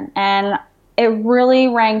different. And it really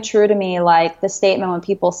rang true to me, like the statement when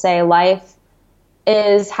people say life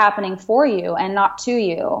is happening for you and not to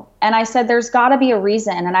you. And I said, there's got to be a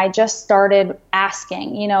reason. And I just started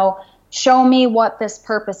asking, you know, show me what this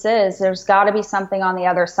purpose is. There's got to be something on the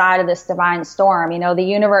other side of this divine storm. You know, the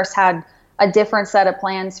universe had a different set of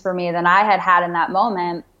plans for me than I had in that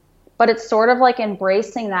moment. But it's sort of like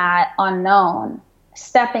embracing that unknown,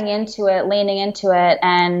 stepping into it, leaning into it,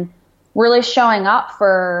 and really showing up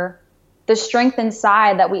for the strength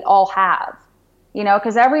inside that we all have. You know,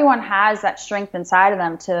 because everyone has that strength inside of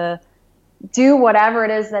them to do whatever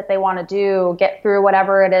it is that they want to do, get through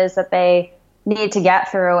whatever it is that they need to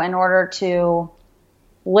get through in order to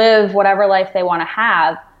live whatever life they want to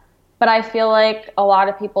have. But I feel like a lot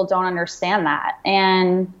of people don't understand that.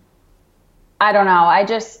 And I don't know.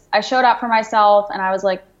 I showed up for myself, and I was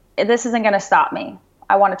like, this isn't going to stop me.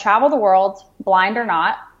 I want to travel the world, blind or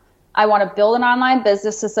not. I want to build an online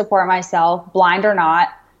business to support myself, blind or not.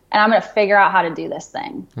 And I'm going to figure out how to do this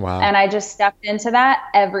thing. Wow. And I just stepped into that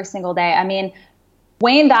every single day. I mean,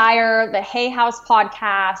 Wayne Dyer, the Hay House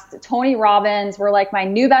podcast, Tony Robbins were like my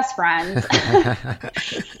new best friends.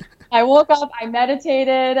 I woke up, I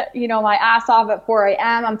meditated, you know, my ass off at 4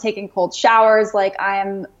 a.m. I'm taking cold showers. Like, I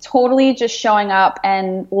am totally just showing up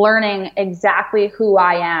and learning exactly who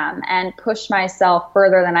I am, and push myself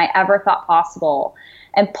further than I ever thought possible,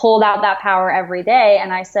 and pulled out that power every day.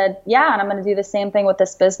 And I said, yeah, and I'm going to do the same thing with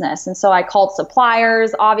this business. And so I called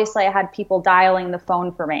suppliers. Obviously, I had people dialing the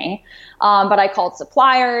phone for me, but I called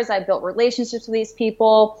suppliers. I built relationships with these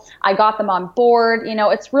people. I got them on board. You know,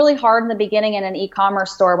 it's really hard in the beginning in an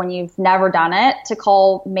e-commerce store when you've never done it to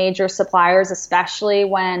call major suppliers, especially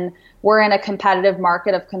when we're in a competitive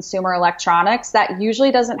market of consumer electronics. That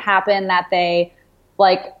usually doesn't happen that they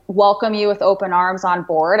like welcome you with open arms on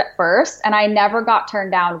board at first. And I never got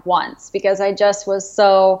turned down once, because I just was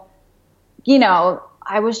so, you know,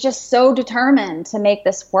 I was just so determined to make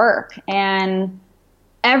this work, and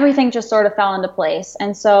everything just sort of fell into place.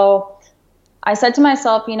 And so I said to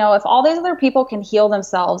myself, you know, if all these other people can heal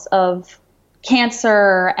themselves of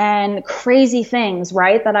cancer and crazy things,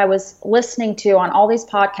 right, that I was listening to on all these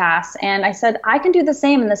podcasts, and I said, I can do the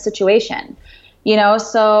same in this situation. You know,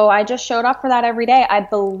 so I just showed up for that every day. I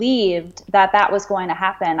believed that that was going to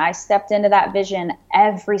happen. I stepped into that vision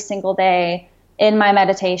every single day in my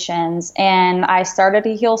meditations, and I started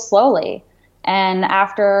to heal slowly. And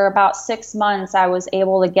after about 6 months, I was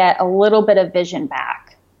able to get a little bit of vision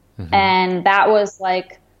back. Mm-hmm. And that was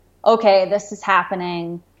like, okay, this is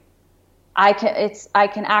happening. I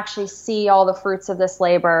can actually see all the fruits of this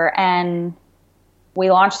labor. And we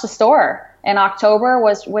launched the store in October,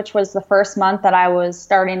 which was the first month that I was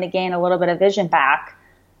starting to gain a little bit of vision back.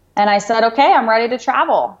 And I said, okay, I'm ready to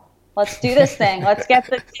travel. Let's do this thing. Let's get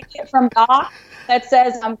the ticket from Doc that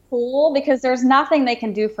says I'm cool, because there's nothing they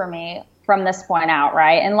can do for me from this point out,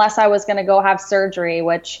 right? Unless I was going to go have surgery,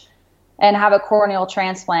 and have a corneal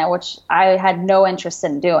transplant, which I had no interest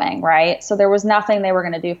in doing, right? So there was nothing they were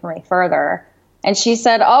going to do for me further. And she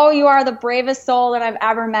said, oh, you are the bravest soul that I've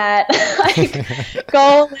ever met. Like,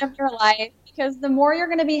 go live your life, because the more you're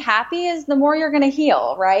going to be happy is the more you're going to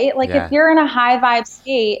heal, right? Like, if you're in a high vibe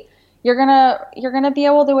state, you're going to be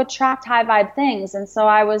able to attract high vibe things. And so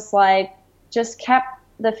I was like, just kept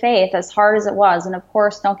the faith, as hard as it was. And of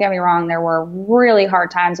course, don't get me wrong, there were really hard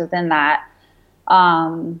times within that.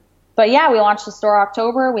 But yeah, we launched the store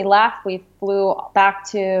October. We left. We flew back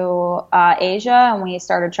to Asia, and we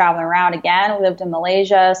started traveling around again. We lived in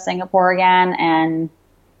Malaysia, Singapore again, and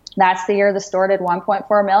that's the year the store did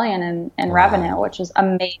 1.4 million in revenue, which is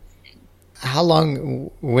amazing. How long,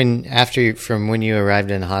 from when you arrived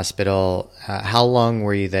in the hospital, how long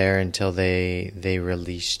were you there until they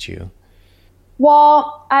released you?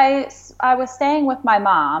 Well, I was staying with my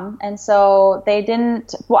mom, and so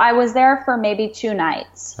I was there for maybe 2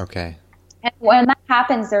 nights. Okay. And when that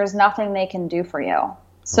happens, there's nothing they can do for you.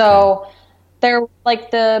 So there, like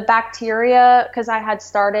the bacteria, because I had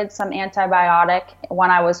started some antibiotic when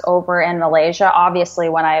I was over in Malaysia, obviously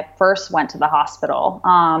when I first went to the hospital,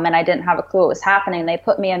 and I didn't have a clue what was happening, they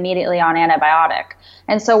put me immediately on antibiotic.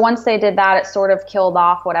 And so once they did that, it sort of killed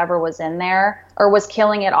off whatever was in there, or was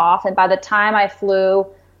killing it off. And by the time I flew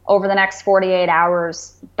over the next 48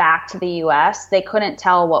 hours back to the US, they couldn't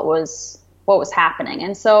tell what was happening.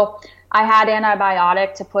 And so I had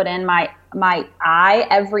antibiotic to put in my eye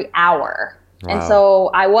every hour. Wow. And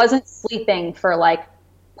so I wasn't sleeping for like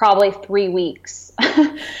probably 3 weeks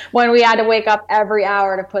when we had to wake up every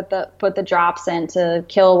hour to put the drops in to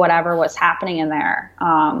kill whatever was happening in there.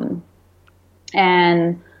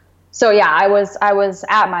 And so, yeah, I was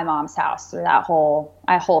at my mom's house through that whole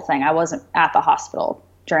thing. I wasn't at the hospital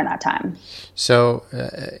during that time. So,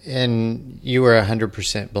 and you were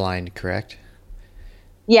 100% blind, correct?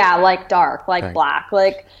 Yeah, like dark, like Okay. black,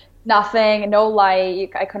 like nothing, no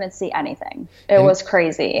light. I couldn't see anything. It was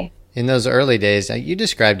crazy. In those early days, you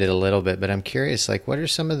described it a little bit, but I'm curious, like, what are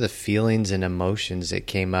some of the feelings and emotions that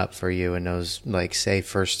came up for you in those, like, say,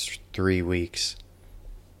 first 3 weeks?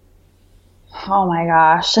 Oh my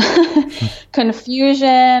gosh.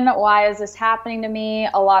 Confusion. Why is this happening to me?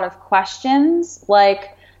 A lot of questions.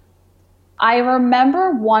 Like, I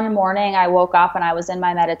remember one morning I woke up and I was in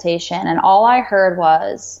my meditation and all I heard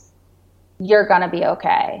was, "You're going to be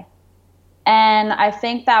okay." And I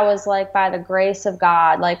think that was like by the grace of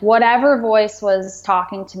God, like whatever voice was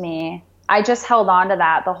talking to me, I just held on to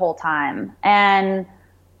that the whole time. And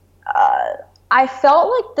I felt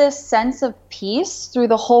like this sense of peace through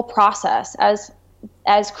the whole process,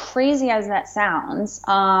 as crazy as that sounds.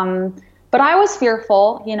 But I was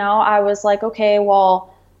fearful, you know. I was like, okay,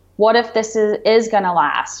 well, what if this is going to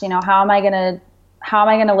last? You know, how am I going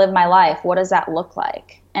to live my life? What does that look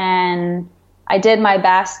like? And I did my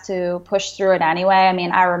best to push through it anyway. I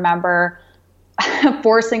mean, I remember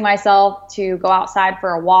forcing myself to go outside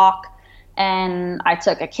for a walk, and I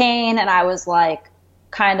took a cane and I was like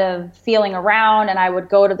kind of feeling around, and I would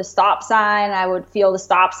go to the stop sign, I would feel the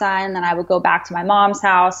stop sign, and then I would go back to my mom's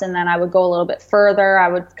house, and then I would go a little bit further. I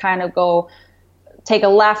would kind of go take a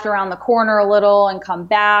left around the corner a little and come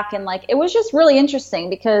back. And like, it was just really interesting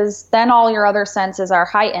because then all your other senses are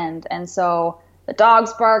heightened. And so the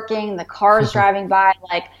dog's barking, the car's driving by,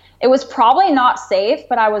 like it was probably not safe,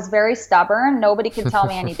 but I was very stubborn. Nobody could tell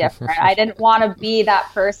me any different. I didn't want to be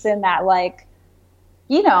that person that like,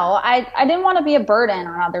 you know, I didn't want to be a burden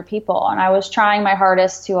on other people. And I was trying my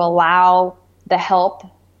hardest to allow the help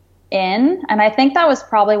in. And I think that was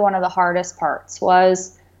probably one of the hardest parts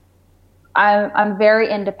was I'm very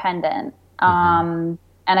independent. And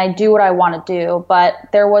I do what I want to do, but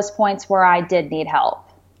there was points where I did need help,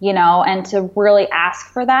 you know, and to really ask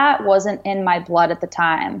for that wasn't in my blood at the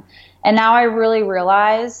time. And now I really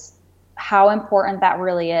realize how important that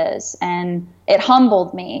really is. And it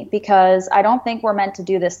humbled me because I don't think we're meant to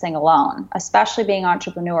do this thing alone, especially being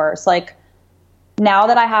entrepreneurs. Like now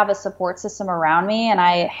that I have a support system around me and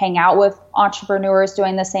I hang out with entrepreneurs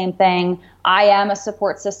doing the same thing, I am a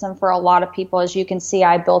support system for a lot of people. As you can see,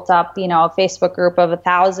 I built up, you know, a Facebook group of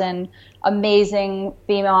 1,000 amazing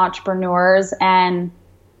female entrepreneurs. And,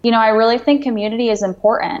 you know, I really think community is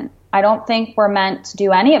important. I don't think we're meant to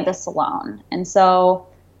do any of this alone. And so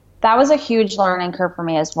that was a huge learning curve for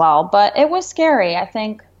me as well. But it was scary, I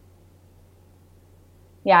think.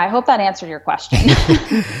 Yeah, I hope that answered your question.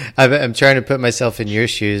 I'm trying to put myself in your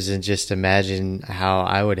shoes and just imagine how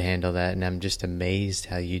I would handle that. And I'm just amazed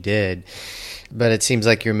how you did. But it seems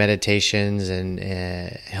like your meditations and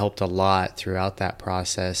helped a lot throughout that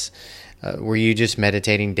process. Were you just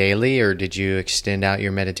meditating daily, or did you extend out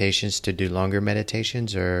your meditations to do longer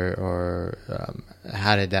meditations, or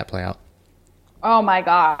how did that play out? Oh my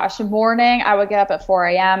gosh. Morning, I would get up at 4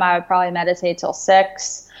 a.m. I would probably meditate till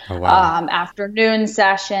 6. Oh, wow. Afternoon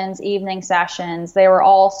sessions, evening sessions, they were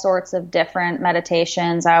all sorts of different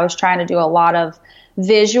meditations. I was trying to do a lot of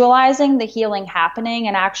visualizing the healing happening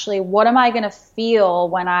and actually what am I going to feel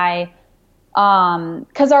when I,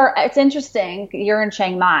 cause it's interesting. You're in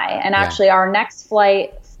Chiang Mai and actually our next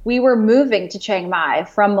flight, we were moving to Chiang Mai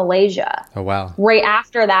from Malaysia. Oh, wow. Right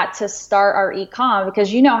after that to start our e-com,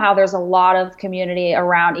 because you know how there's a lot of community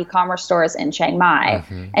around e-commerce stores in Chiang Mai.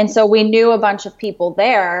 And so we knew a bunch of people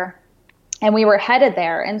there and we were headed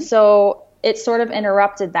there. And so it sort of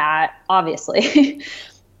interrupted that, obviously.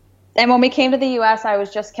 And when we came to the US, I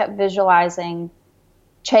was just kept visualizing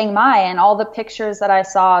Chiang Mai and all the pictures that I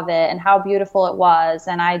saw of it and how beautiful it was.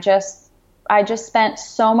 And I just spent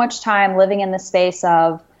so much time living in the space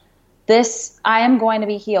of, this, I am going to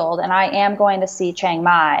be healed and I am going to see Chiang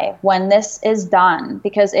Mai when this is done,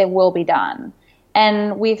 because it will be done.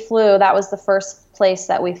 And we flew, that was the first place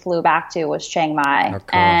that we flew back to was Chiang Mai.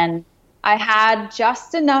 Okay. And I had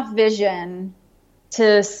just enough vision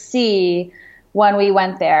to see when we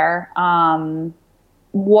went there,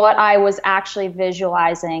 what I was actually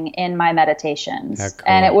visualizing in my meditations. Cool.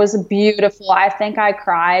 And it was beautiful. I think I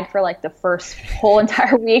cried for like the first whole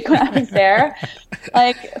entire week when I was there,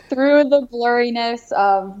 like through the blurriness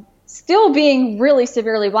of still being really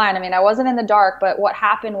severely blind. I mean, I wasn't in the dark, but what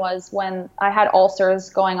happened was when I had ulcers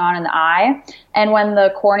going on in the eye, and when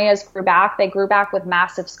the corneas grew back, they grew back with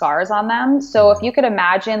massive scars on them. So if you could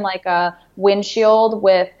imagine like a windshield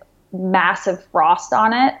with massive frost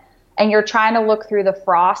on it, and you're trying to look through the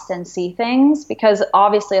frost and see things, because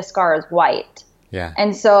obviously a scar is white. Yeah.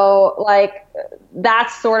 And so like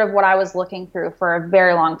that's sort of what I was looking through for a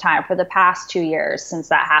very long time, for the past 2 years since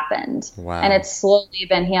that happened. Wow. And it's slowly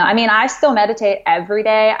been healing. I mean, I still meditate every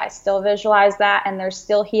day. I still visualize that, and there's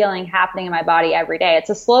still healing happening in my body every day. It's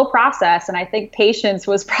a slow process, and I think patience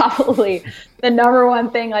was probably the number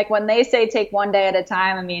one thing. Like when they say take one day at a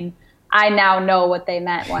time, I mean, I now know what they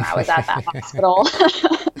meant when I was at that hospital.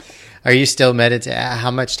 Are you still meditate?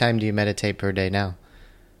 How much time do you meditate per day now?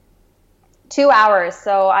 2 hours.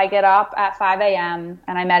 So I get up at 5 a.m.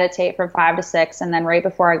 and I meditate from 5 to 6. And then right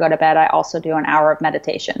before I go to bed, I also do an hour of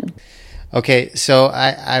meditation. Okay. So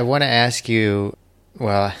I want to ask you,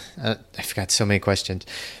 well, I've got so many questions.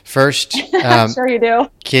 First, Sure you do.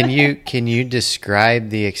 Can you describe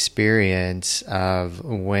the experience of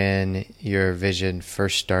when your vision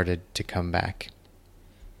first started to come back?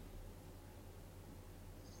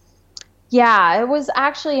 Yeah, it was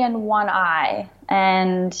actually in one eye.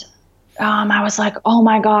 And I was like, oh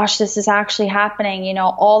my gosh, this is actually happening. You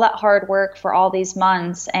know, all that hard work for all these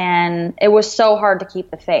months. And it was so hard to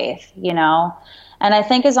keep the faith, you know. And I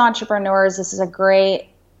think as entrepreneurs, this is a great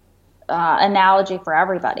analogy for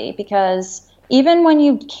everybody, because even when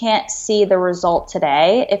you can't see the result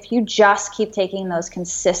today, if you just keep taking those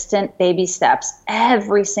consistent baby steps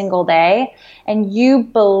every single day, and you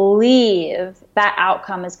believe that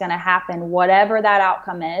outcome is going to happen, whatever that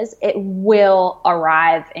outcome is, it will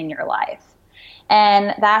arrive in your life.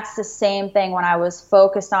 And that's the same thing when I was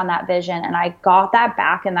focused on that vision and I got that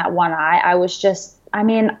back in that one eye. I was just, I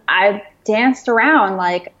mean, I danced around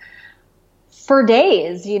like for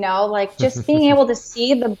days, you know, like just being able to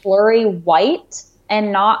see the blurry white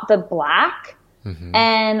and not the black. Mm-hmm.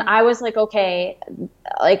 And I was like, okay,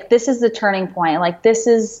 like this is the turning point. Like this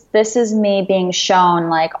is me being shown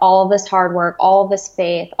like all this hard work, all this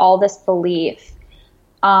faith, all this belief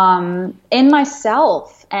in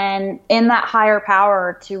myself and in that higher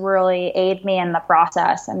power to really aid me in the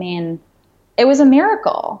process. I mean, it was a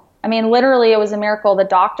miracle. I mean, literally it was a miracle. The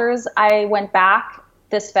doctors, I went back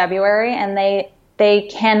this February and they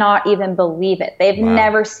cannot even believe it. They've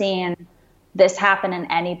never seen this happen in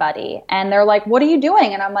anybody. And they're like, what are you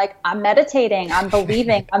doing? And I'm like, I'm meditating, I'm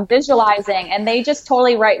believing, I'm visualizing. And they just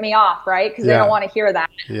totally write me off, right? Because they don't want to hear that.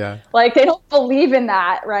 Yeah. Like they don't believe in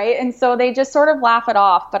that, right? And so they just sort of laugh it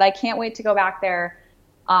off. But I can't wait to go back there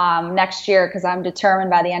next year, because I'm determined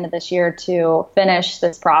by the end of this year to finish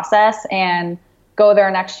this process and go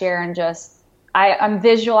there next year and just, I'm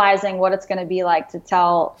visualizing what it's going to be like to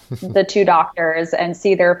tell the two doctors and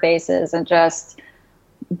see their faces and just,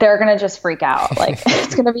 they're going to just freak out. Like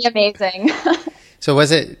it's going to be amazing. So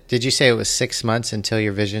did you say it was 6 months until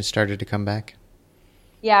your vision started to come back?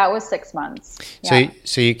 Yeah, it was 6 months. Yeah.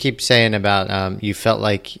 So you keep saying about, you felt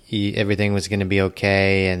like everything was going to be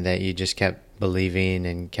okay and that you just kept believing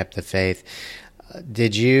and kept the faith.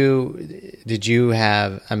 Did you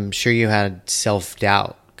have, I'm sure you had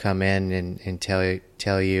self-doubt come in and tell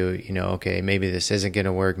you, you know, okay, maybe this isn't going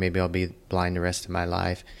to work. Maybe I'll be blind the rest of my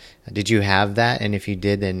life. Did you have that? And if you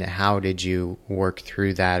did, then how did you work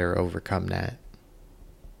through that or overcome that?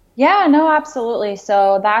 Yeah, no, absolutely.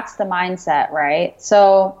 So that's the mindset, right?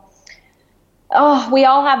 So, we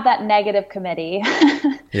all have that negative committee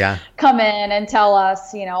come in and tell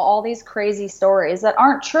us, you know, all these crazy stories that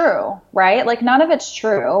aren't true, right? Like none of it's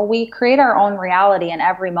true. We create our own reality in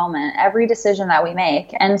every moment, every decision that we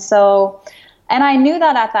make. And so, and I knew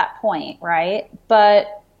that at that point, right? But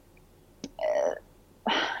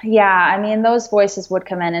I mean, those voices would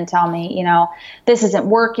come in and tell me, you know, this isn't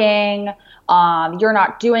working. You're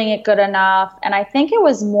not doing it good enough. And I think it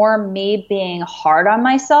was more me being hard on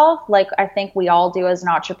myself. Like I think we all do as an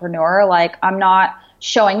entrepreneur. Like I'm not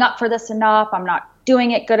showing up for this enough. I'm not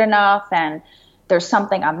doing it good enough. And there's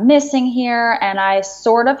something I'm missing here. And I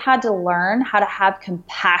sort of had to learn how to have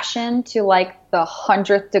compassion to like the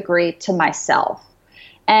 100th degree to myself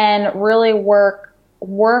and really work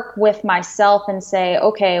with myself and say,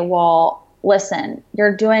 okay, well, listen,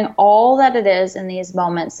 you're doing all that it is in these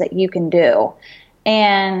moments that you can do.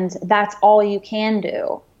 And that's all you can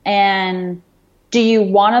do. And do you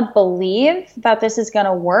want to believe that this is going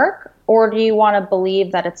to work, or do you want to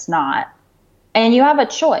believe that it's not? And you have a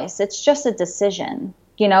choice. It's just a decision.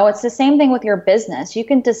 You know, it's the same thing with your business. You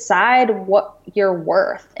can decide what you're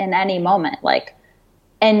worth in any moment. Like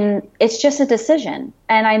And it's just a decision.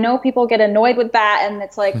 And I know people get annoyed with that. And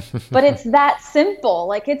it's like, but it's that simple.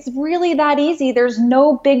 Like, it's really that easy. There's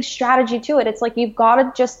no big strategy to it. It's like, you've got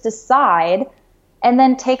to just decide and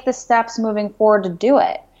then take the steps moving forward to do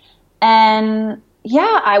it. And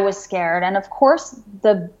yeah, I was scared. And of course,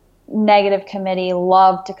 the negative committee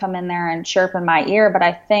loved to come in there and chirp in my ear. But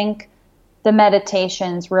I think the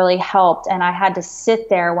meditations really helped. And I had to sit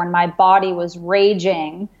there when my body was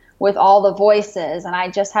raging with all the voices. And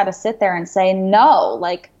I just had to sit there and say, no,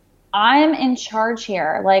 like, I'm in charge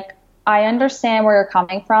here. Like, I understand where you're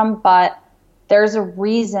coming from, but there's a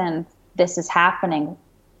reason this is happening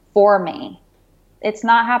for me. It's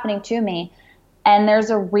not happening to me. And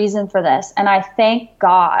there's a reason for this. And I thank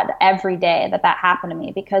God every day that that happened to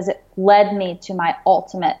me, because it led me to my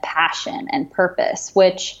ultimate passion and purpose,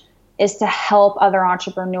 which is to help other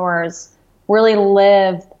entrepreneurs really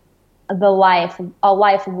live a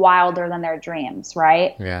life wilder than their dreams,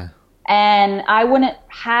 right? Yeah. And I wouldn't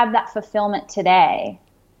have that fulfillment today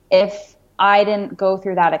if I didn't go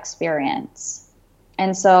through that experience.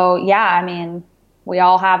 And so, yeah, I mean, we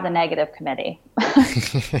all have the negative committee.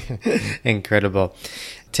 Incredible.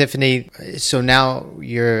 Tiffany, so now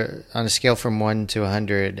you're on a scale from 1 to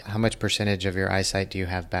 100. How much percentage of your eyesight do you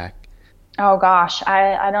have back? Oh gosh,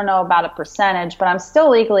 I don't know about a percentage, but I'm still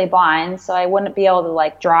legally blind, so I wouldn't be able to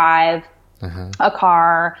like drive a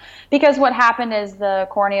car, because what happened is the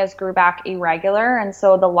corneas grew back irregular, and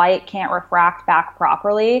so the light can't refract back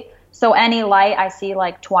properly. So any light, I see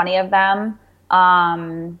like 20 of them.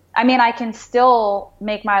 I mean, I can still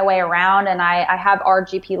make my way around, and I have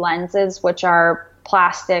RGP lenses, which are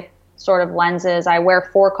plastic sort of lenses. I wear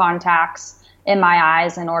 4 contacts in my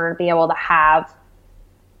eyes in order to be able to have,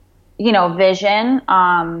 you know, vision.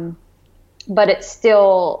 But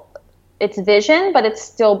it's vision, but it's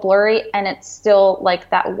still blurry, and it's still like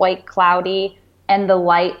that white cloudy, and the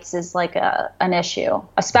lights is like an issue,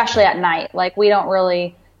 especially at night. Like, we don't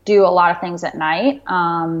really do a lot of things at night.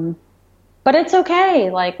 But it's okay.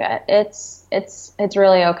 Like, it's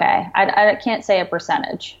really okay. I can't say a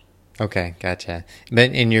percentage. Okay, gotcha. But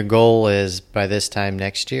and your goal is by this time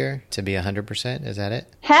next year to be 100%? Is that it?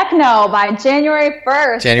 Heck no, by January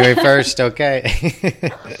 1st. January 1st, okay.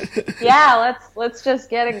 Yeah, let's just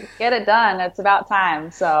get it done. It's about time.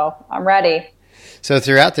 So I'm ready. So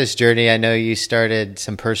throughout this journey, I know you started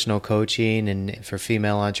some personal coaching and for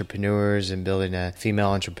female entrepreneurs and building a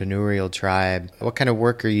female entrepreneurial tribe. What kind of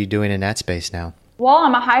work are you doing in that space now? Well,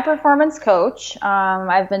 I'm a high performance coach.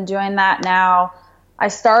 I've been doing that now. I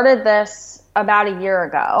started this about a year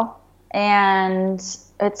ago, and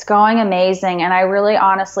it's going amazing. And I really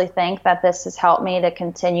honestly think that this has helped me to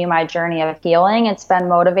continue my journey of healing. It's been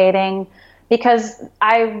motivating because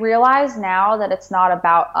I realize now that it's not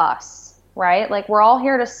about us, right? Like, we're all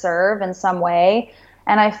here to serve in some way.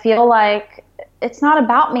 And I feel like it's not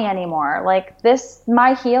about me anymore. Like,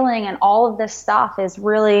 my healing and all of this stuff is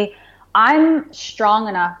really, I'm strong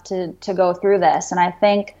enough to go through this. And I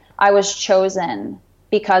think I was chosen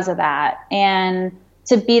because of that. And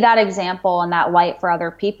to be that example and that light for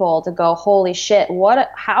other people, to go, holy shit,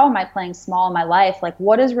 how am I playing small in my life? Like,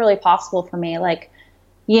 what is really possible for me? Like,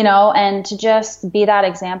 you know, and to just be that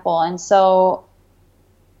example. And so,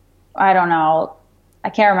 I don't know. I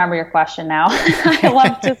can't remember your question now. I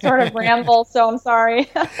love to sort of ramble, so I'm sorry.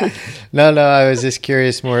 No, I was just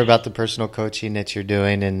curious more about the personal coaching that you're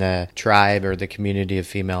doing in the tribe or the community of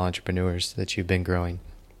female entrepreneurs that you've been growing.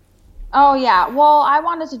 Oh, yeah. Well, I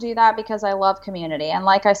wanted to do that because I love community. And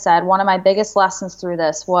like I said, one of my biggest lessons through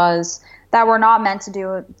this was that we're not meant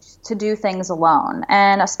to do things alone.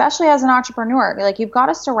 And especially as an entrepreneur, like, you've got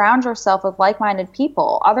to surround yourself with like-minded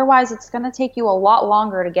people. Otherwise, it's going to take you a lot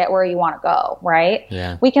longer to get where you want to go, right?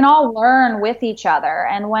 Yeah. We can all learn with each other.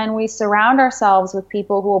 And when we surround ourselves with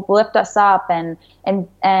people who will lift us up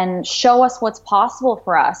and show us what's possible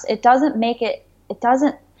for us, it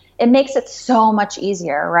makes it so much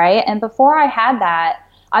easier, right? And before I had that,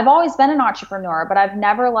 I've always been an entrepreneur, but I've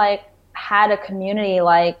never like had a community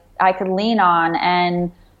like I could lean on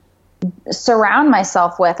and surround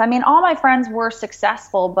myself with. I mean, all my friends were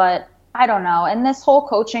successful, but I don't know, in this whole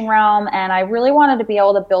coaching realm, and I really wanted to be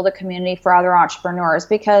able to build a community for other entrepreneurs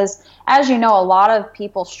because, as you know, a lot of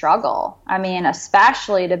people struggle. I mean,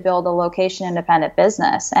 especially to build a location independent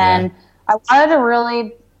business. And I wanted to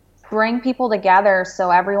really bring people together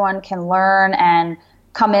so everyone can learn and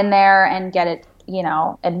come in there and get it, you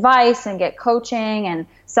know, advice and get coaching and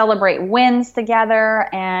celebrate wins together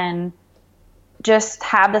and just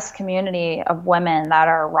have this community of women that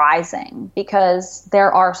are rising, because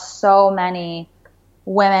there are so many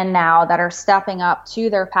women now that are stepping up to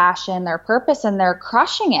their passion, their purpose, and they're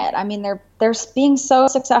crushing it. I mean, they're they're being so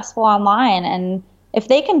successful online. And if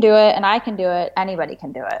they can do it and I can do it, anybody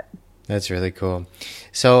can do it. That's really cool.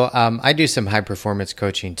 So I do some high performance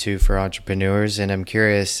coaching too for entrepreneurs, and I'm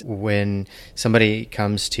curious, when somebody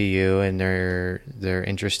comes to you and they're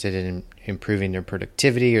interested in improving their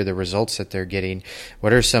productivity or the results that they're getting,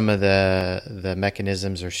 what are some of the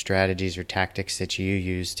mechanisms or strategies or tactics that you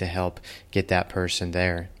use to help get that person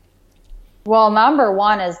there? Well, number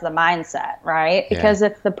one is the mindset, right? Because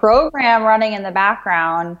if the program running in the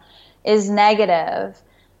background is negative,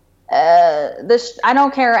 I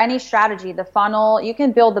don't care any strategy, the funnel, you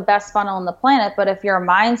can build the best funnel on the planet, but if your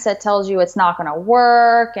mindset tells you it's not going to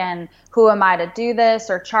work and who am I to do this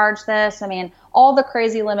or charge this, I mean, all the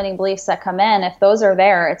crazy limiting beliefs that come in, if those are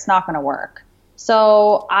there, it's not going to work.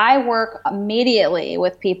 So I work immediately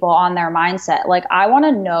with people on their mindset. Like, I want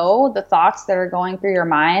to know the thoughts that are going through your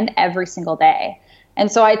mind every single day. And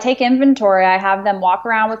so I take inventory. I have them walk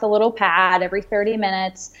around with a little pad every 30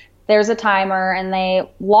 minutes. There's a timer, and they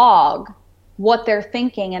log what they're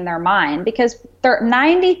thinking in their mind, because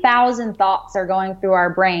 90,000 thoughts are going through our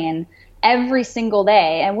brain every single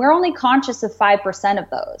day, and we're only conscious of 5% of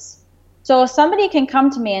those. So if somebody can come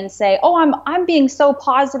to me and say, oh, I'm being so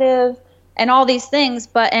positive and all these things,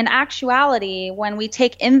 but in actuality, when we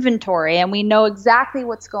take inventory and we know exactly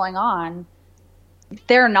what's going on,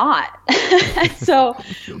 they're not. So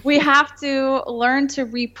we have to learn to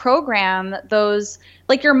reprogram those.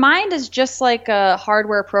 Like, your mind is just like a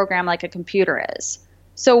hardware program, like a computer is.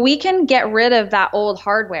 So we can get rid of that old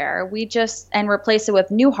hardware, and replace it with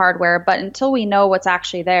new hardware. But until we know what's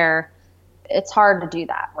actually there, it's hard to do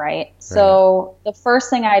that, right? So the first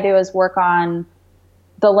thing I do is work on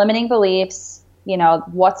the limiting beliefs,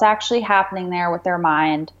 what's actually happening there with their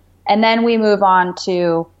mind. And then we move on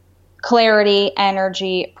to clarity,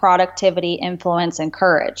 energy, productivity, influence, and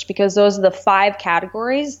courage, because those are the 5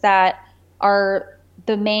 categories that are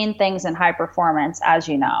the main things in high performance, as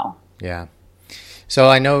you know. Yeah. So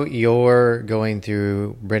I know you're going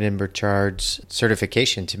through Brendon Burchard's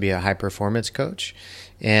certification to be a high performance coach.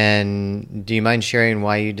 And do you mind sharing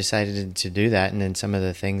why you decided to do that, and then some of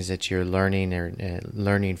the things that you're learning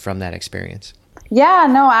learning from that experience? Yeah,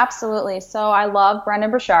 no, absolutely. So I love Brendon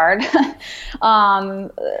Burchard.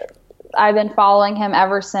 I've been following him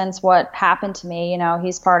ever since what happened to me.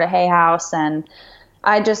 He's part of Hay House, and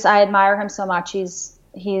I admire him so much.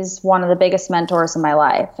 He's one of the biggest mentors in my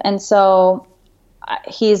life. And so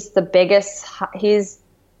he's the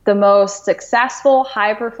most successful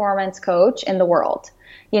high performance coach in the world.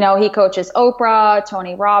 He coaches Oprah,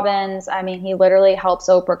 Tony Robbins. I mean, he literally helps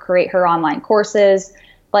Oprah create her online courses.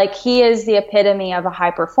 Like, he is the epitome of a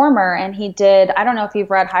high performer. And he did, I don't know if you've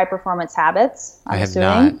read High Performance Habits. I have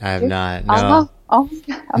not. No. Oh,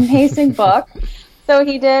 amazing book. So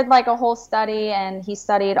he did like a whole study, and he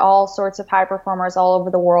studied all sorts of high performers all over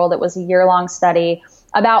the world. It was a year-long study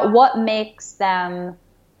about what makes them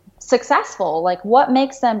successful, like what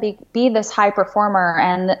makes them be this high performer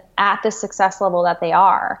and at the success level that they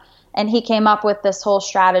are. And he came up with this whole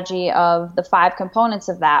strategy of the 5 components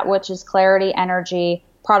of that, which is clarity, energy,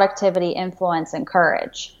 productivity, influence, and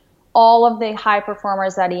courage. All of the high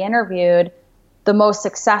performers that he interviewed, the most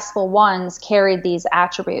successful ones, carried these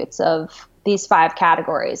attributes of these 5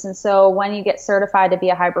 categories. And so when you get certified to be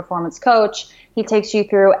a high performance coach, he takes you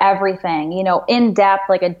through everything, in depth,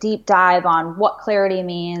 like a deep dive on what clarity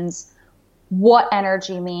means, what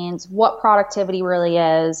energy means, what productivity really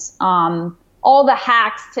is, all the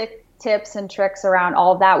hacks, tips, and tricks around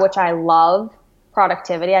all of that, which I love.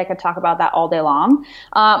 Productivity, I could talk about that all day long.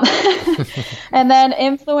 And then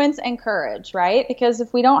influence and courage, right? Because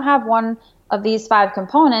if we don't have one of these 5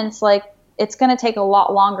 components, like, it's going to take a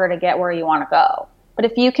lot longer to get where you want to go. But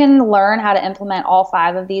if you can learn how to implement all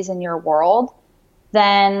 5 of these in your world,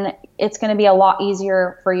 then it's going to be a lot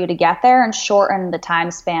easier for you to get there and shorten the time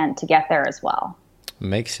span to get there as well.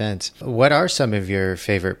 Makes sense. What are some of your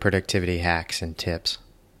favorite productivity hacks and tips?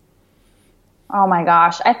 Oh my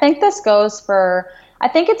gosh. I think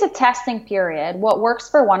it's a testing period. What works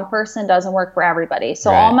for one person doesn't work for everybody.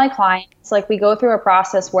 So all my clients, like, we go through a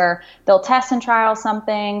process where they'll test and trial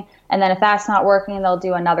something, and then if that's not working, they'll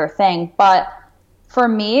do another thing. But for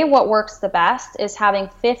me, what works the best is having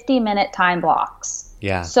 50-minute time blocks.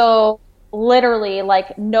 Yeah. So literally,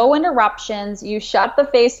 like, no interruptions. You shut the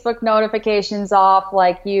Facebook notifications off.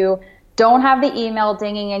 Like, you don't have the email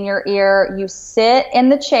dinging in your ear. You sit in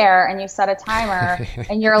the chair and you set a timer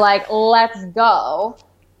and you're like, let's go.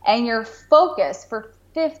 And you're focused for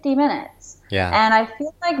 50 minutes. Yeah. And I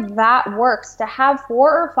feel like that works, to have 4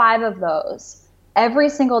 or 5 of those every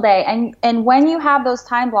single day. And when you have those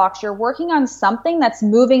time blocks, you're working on something that's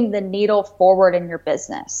moving the needle forward in your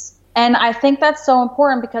business. And I think that's so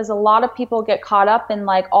important because a lot of people get caught up in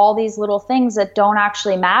like all these little things that don't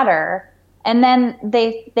actually matter. And then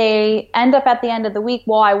they end up at the end of the week,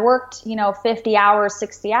 well, I worked, 50 hours,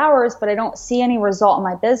 60 hours, but I don't see any result in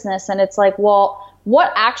my business. And it's like, well,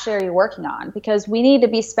 what actually are you working on? Because we need to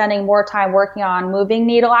be spending more time working on moving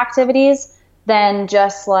needle activities than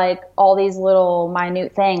just like all these little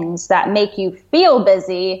minute things that make you feel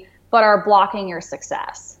busy, but are blocking your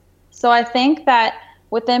success. So I think that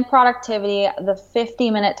within productivity, the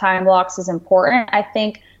 50-minute time blocks is important. I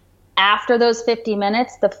think after those 50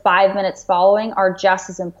 minutes, the 5 minutes following are just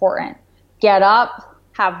as important. Get up,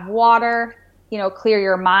 have water, clear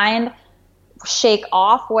your mind, shake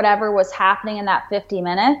off whatever was happening in that 50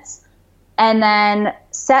 minutes, and then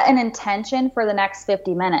set an intention for the next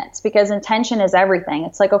 50 minutes, because intention is everything.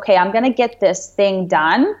 It's like, okay, I'm going to get this thing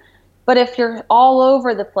done, but if you're all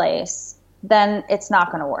over the place, then it's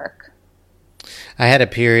not going to work. I had a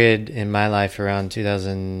period in my life around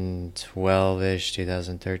 2012-ish,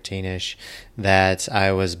 2013-ish, that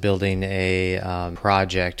I was building a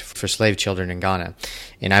project for slave children in Ghana.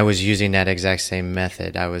 And I was using that exact same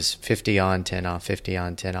method. I was 50 on, 10 off, 50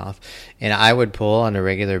 on, 10 off. And I would pull on a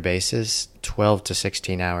regular basis 12 to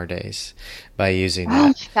 16 hour days by using that. Oh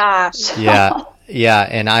my gosh. Yeah. Yeah,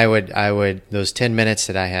 and I would those 10 minutes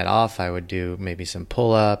that I had off, I would do maybe some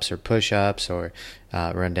pull-ups or push-ups or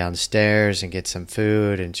run downstairs and get some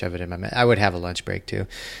food and shove it in my mouth. I would have a lunch break too,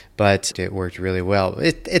 but it worked really well.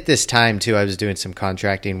 At this time too, I was doing some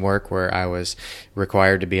contracting work where I was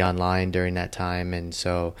required to be online during that time, and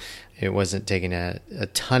so it wasn't taking a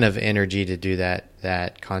ton of energy to do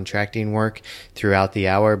that contracting work throughout the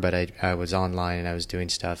hour, but I was online and I was doing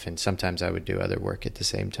stuff, and sometimes I would do other work at the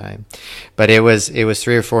same time. But it was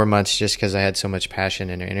 3 or 4 months just because I had so much passion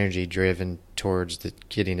and energy driven towards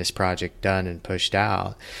getting this project done and pushed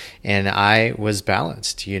out, and I was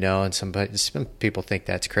balanced, and some people think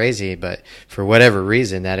that's crazy, but for whatever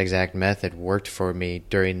reason, that exact method worked for me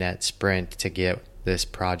during that sprint to get this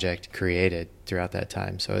project created throughout that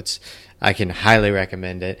time. So I can highly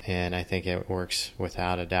recommend it, and I think it works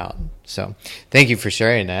without a doubt. So thank you for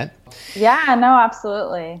sharing that. Yeah, no,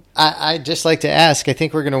 absolutely. I'd just like to ask, I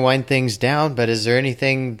think we're going to wind things down, but is there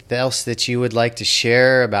anything else that you would like to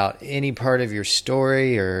share about any part of your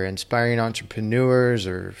story or inspiring entrepreneurs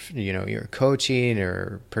or, your coaching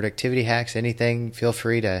or productivity hacks, anything? Feel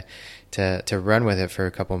free to run with it for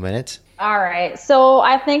a couple minutes. All right. So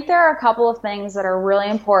I think there are a couple of things that are really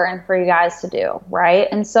important for you guys to do, right?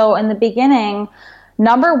 And so in the beginning,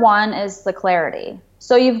 number one is the clarity.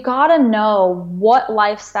 So you've got to know what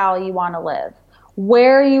lifestyle you want to live,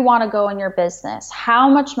 where you want to go in your business, how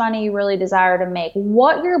much money you really desire to make,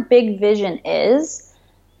 what your big vision is.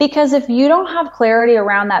 Because if you don't have clarity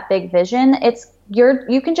around that big vision,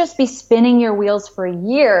 you can just be spinning your wheels for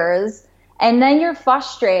years, and then you're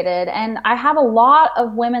frustrated. And I have a lot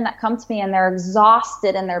of women that come to me and they're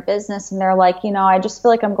exhausted in their business, and they're like, I just feel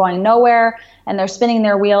like I'm going nowhere, and they're spinning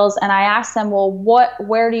their wheels. And I ask them, well,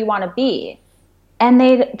 where do you want to be? And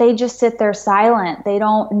they just sit there silent. They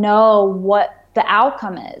don't know what the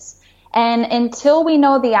outcome is. And until we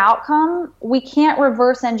know the outcome, we can't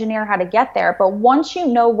reverse engineer how to get there. But once you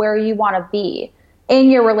know where you want to be, in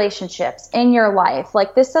your relationships, in your life.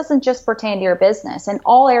 Like, this doesn't just pertain to your business. In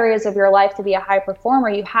all areas of your life, to be a high performer,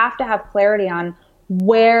 you have to have clarity on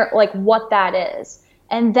what that is.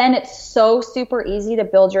 And then it's so super easy to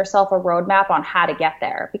build yourself a roadmap on how to get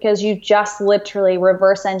there, because you just literally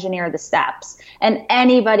reverse engineer the steps. And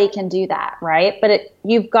anybody can do that, right? But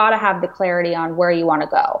you've got to have the clarity on where you want to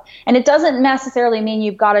go. And it doesn't necessarily mean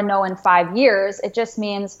you've got to know in 5 years. It just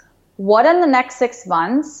means, what in the next 6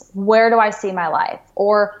 months, where do I see my life?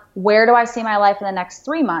 Or where do I see my life in the next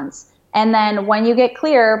 3 months? And then when you get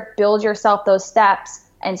clear, build yourself those steps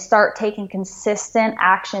and start taking consistent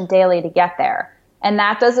action daily to get there. And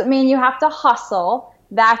that doesn't mean you have to hustle.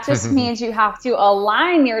 That just means you have to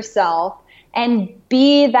align yourself and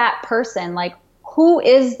be that person. Like, who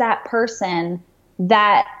is that person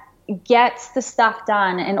that gets the stuff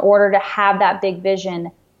done in order to have that big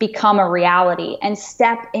vision become a reality? And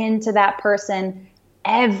step into that person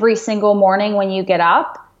every single morning when you get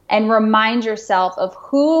up, and remind yourself of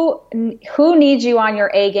who needs you on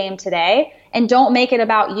your A game today, and don't make it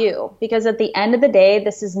about you, because at the end of the day,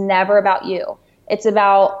 this is never about you. It's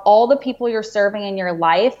about all the people you're serving in your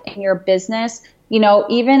life, in your business.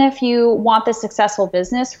 Even if you want the successful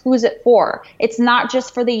business, who's it for? It's not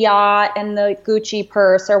just for the yacht and the Gucci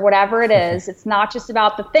purse or whatever it is. It's not just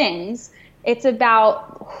about the things. It's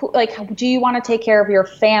about, do you want to take care of your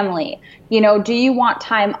family? Do you want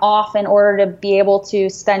time off in order to be able to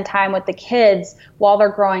spend time with the kids while they're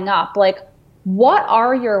growing up? what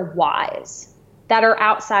are your whys that are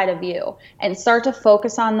outside of you, and start to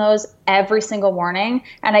focus on those every single morning.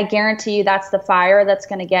 And I guarantee you that's the fire that's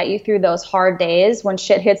going to get you through those hard days when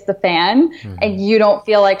shit hits the fan and you don't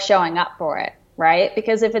feel like showing up for it, right?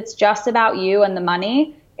 Because if it's just about you and the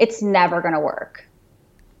money, it's never going to work.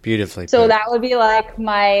 Beautifully So put. that would be like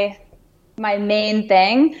my main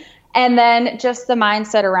thing. And then just the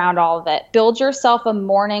mindset around all of it. Build yourself a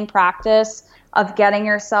morning practice of getting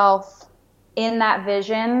yourself in that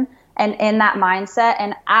vision and in that mindset,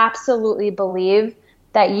 and absolutely believe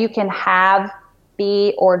that you can have,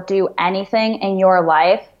 be, or do anything in your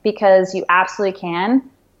life, because you absolutely can.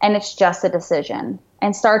 And it's just a decision.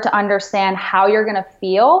 And start to understand how you're going to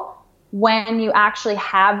feel when you actually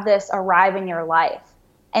have this arrive in your life,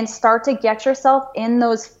 and start to get yourself in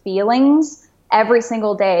those feelings every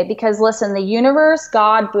single day. Because listen, the universe,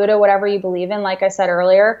 God, Buddha, whatever you believe in, like I said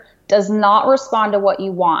earlier, does not respond to what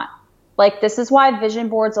you want. Like, this is why vision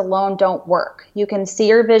boards alone don't work. You can see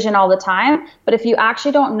your vision all the time, but if you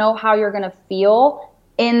actually don't know how you're going to feel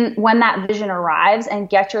when that vision arrives and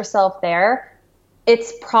get yourself there,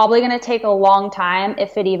 it's probably going to take a long time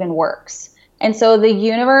if it even works. And so the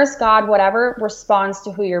universe, God, whatever, responds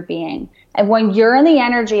to who you're being. And when you're in the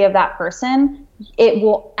energy of that person, it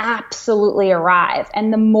will absolutely arrive.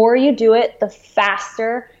 And the more you do it, the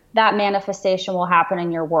faster that manifestation will happen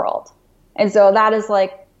in your world. And so that is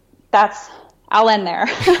like, I'll end there.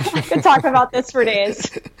 I could talk about this for days.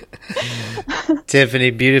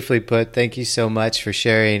 Tiffany, beautifully put. Thank you so much for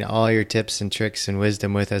sharing all your tips and tricks and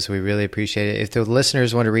wisdom with us. We really appreciate it. If the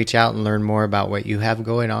listeners want to reach out and learn more about what you have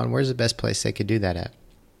going on, where's the best place they could do that at?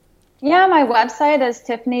 Yeah, my website is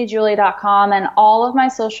tiffanyjulie.com, and all of my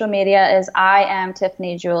social media is I am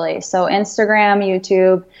Tiffany Julie. So Instagram,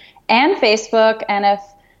 YouTube, and Facebook. And if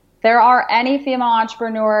there are any female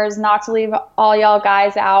entrepreneurs, not to leave all y'all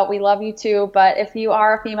guys out, we love you too, but if you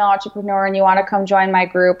are a female entrepreneur and you want to come join my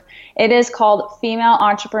group, it is called Female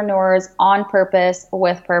Entrepreneurs on Purpose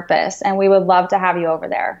with Purpose, and we would love to have you over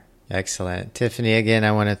there. Excellent. Tiffany, again,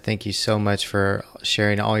 I want to thank you so much for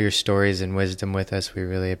sharing all your stories and wisdom with us. We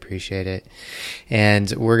really appreciate it. And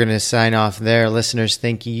we're going to sign off there. Listeners,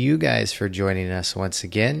 thank you guys for joining us once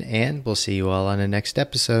again, and we'll see you all on the next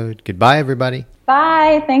episode. Goodbye, everybody.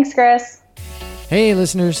 Bye. Thanks, Chris. Hey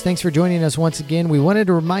listeners, thanks for joining us once again. We wanted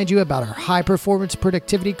to remind you about our high performance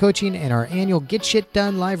productivity coaching and our annual Get Shit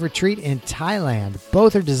Done live retreat in Thailand.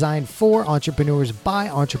 Both are designed for entrepreneurs by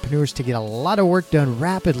entrepreneurs to get a lot of work done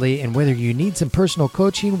rapidly. And whether you need some personal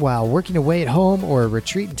coaching while working away at home, or a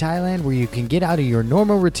retreat in Thailand where you can get out of your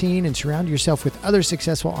normal routine and surround yourself with other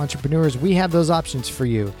successful entrepreneurs, we have those options for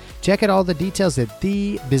you. Check out all the details at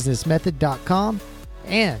thebusinessmethod.com,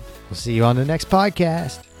 and we'll see you on the next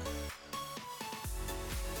podcast.